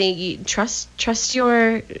honestly, you trust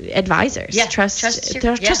your advisors. Yeah, Trust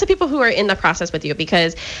the people who are in the process with you,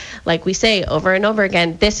 because, like we say over and over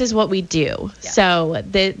again, this is what we do. Yeah. So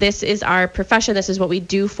this is our profession. This is what we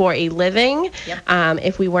do for a living. Yep.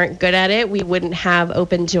 If we weren't good at it, we wouldn't have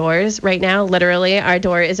open doors right now. Literally, our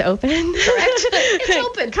door is open. Correct. It's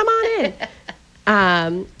open. Come on in.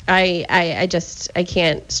 I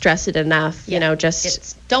can't stress it enough. Yeah. You know,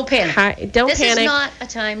 just don't panic. This is not a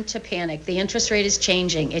time to panic. The interest rate is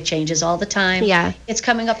changing. It changes all the time. Yeah. It's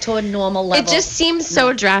coming up to a normal level. It just seems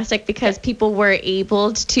so drastic because people were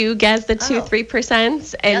able to get the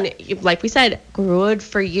 2-3%, and like we said, good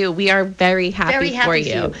for you. We are very happy for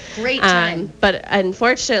you. Great time. But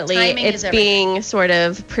unfortunately, Timing it's is everything. being sort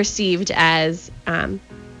of perceived as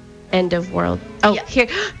end of world. Oh,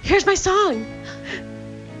 here's my song.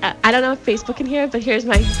 I don't know if Facebook can hear it, but here's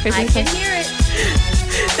my I song. can hear it.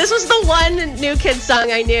 This was the one New Kids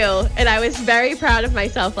song I knew, and I was very proud of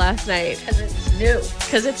myself last night. Because it's new.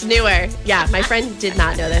 Because it's newer. Yeah, my friend did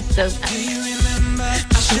not know this. So. I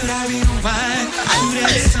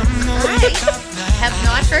have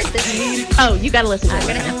not heard this. Oh, you got to listen to it. I'm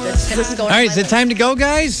going to have to listen to All right, is it time to go,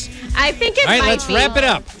 guys? I think it All right, might let's be. wrap it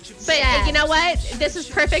up. But you know what? This is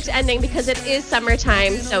perfect ending because it is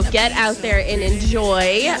summertime. So get out there and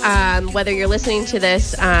enjoy. Whether you're listening to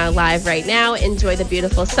this live right now, enjoy the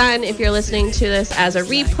beautiful sun. If you're listening to this as a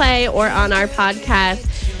replay or on our podcast,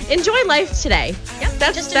 enjoy life today. Yep,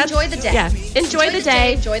 just enjoy the day. Yeah, enjoy the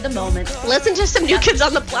day. Enjoy the moment. Listen to some New Kids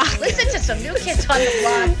on the Block. Listen to some New Kids on the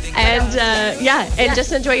Block. And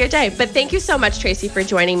just enjoy your day. But thank you so much, Tracy, for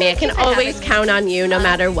joining me. I can always count on you no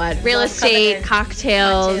matter what. Real estate,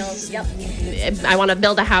 cocktails. Yep. I want to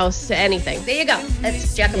build a house, anything. There you go.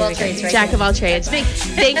 That's Jack of all trades, right? Jack of all trades.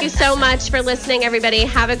 Thank you so much for listening, everybody.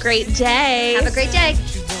 Have a great day. Have a great day.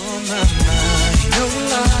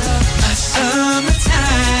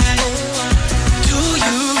 Summertime. Do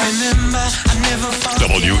you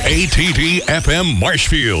WATD FM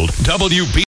Marshfield. WB